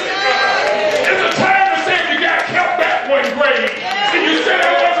give it to God. It's a time to say, if you got kept back one grade, and you said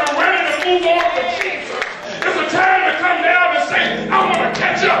I wasn't ready to move on for Jesus. It's a time to come down and say, I want to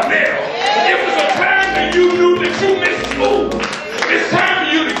catch up now. It was a time that you knew that you missed school. It's time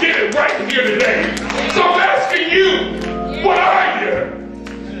for you to get it right here today. So I'm asking you, what are you?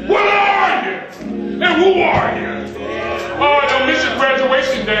 What are you? And who are you? Oh, don't miss your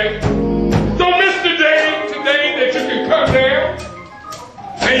graduation day. Don't miss the day today that you can come down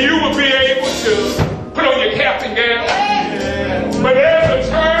and you will be able to put on your cap Nightingale. But there's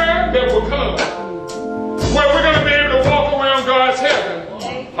a time that will come where we're going to be able to walk around God's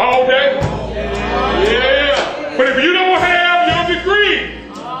heaven all day. Yeah. But if you don't have your degree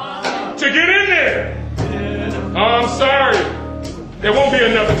to get in there, I'm sorry, there won't be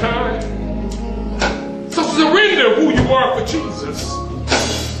another time. So surrender who you are for Jesus.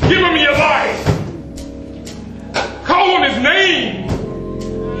 Give him your life. Call on his name.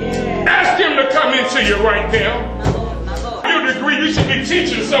 Ask him to come into you right now. Your degree, you should be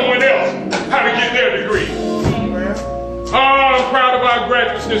teaching someone else how to get their degree. Oh, I'm proud of our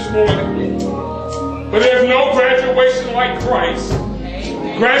graduates this morning. But there's no graduation like Christ.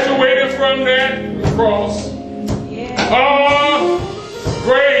 Graduated from that cross. Oh,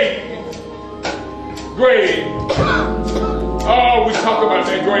 grave. Grave. Oh, we talk about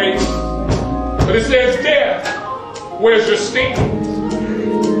that grave. But it says, death, where's your sting?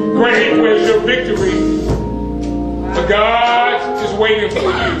 Grave, where's your victory? But God is waiting for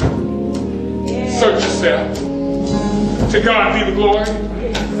you. Search yourself. To God be the glory.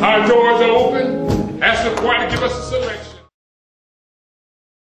 Our doors are open. Ask the choir to give us a selection.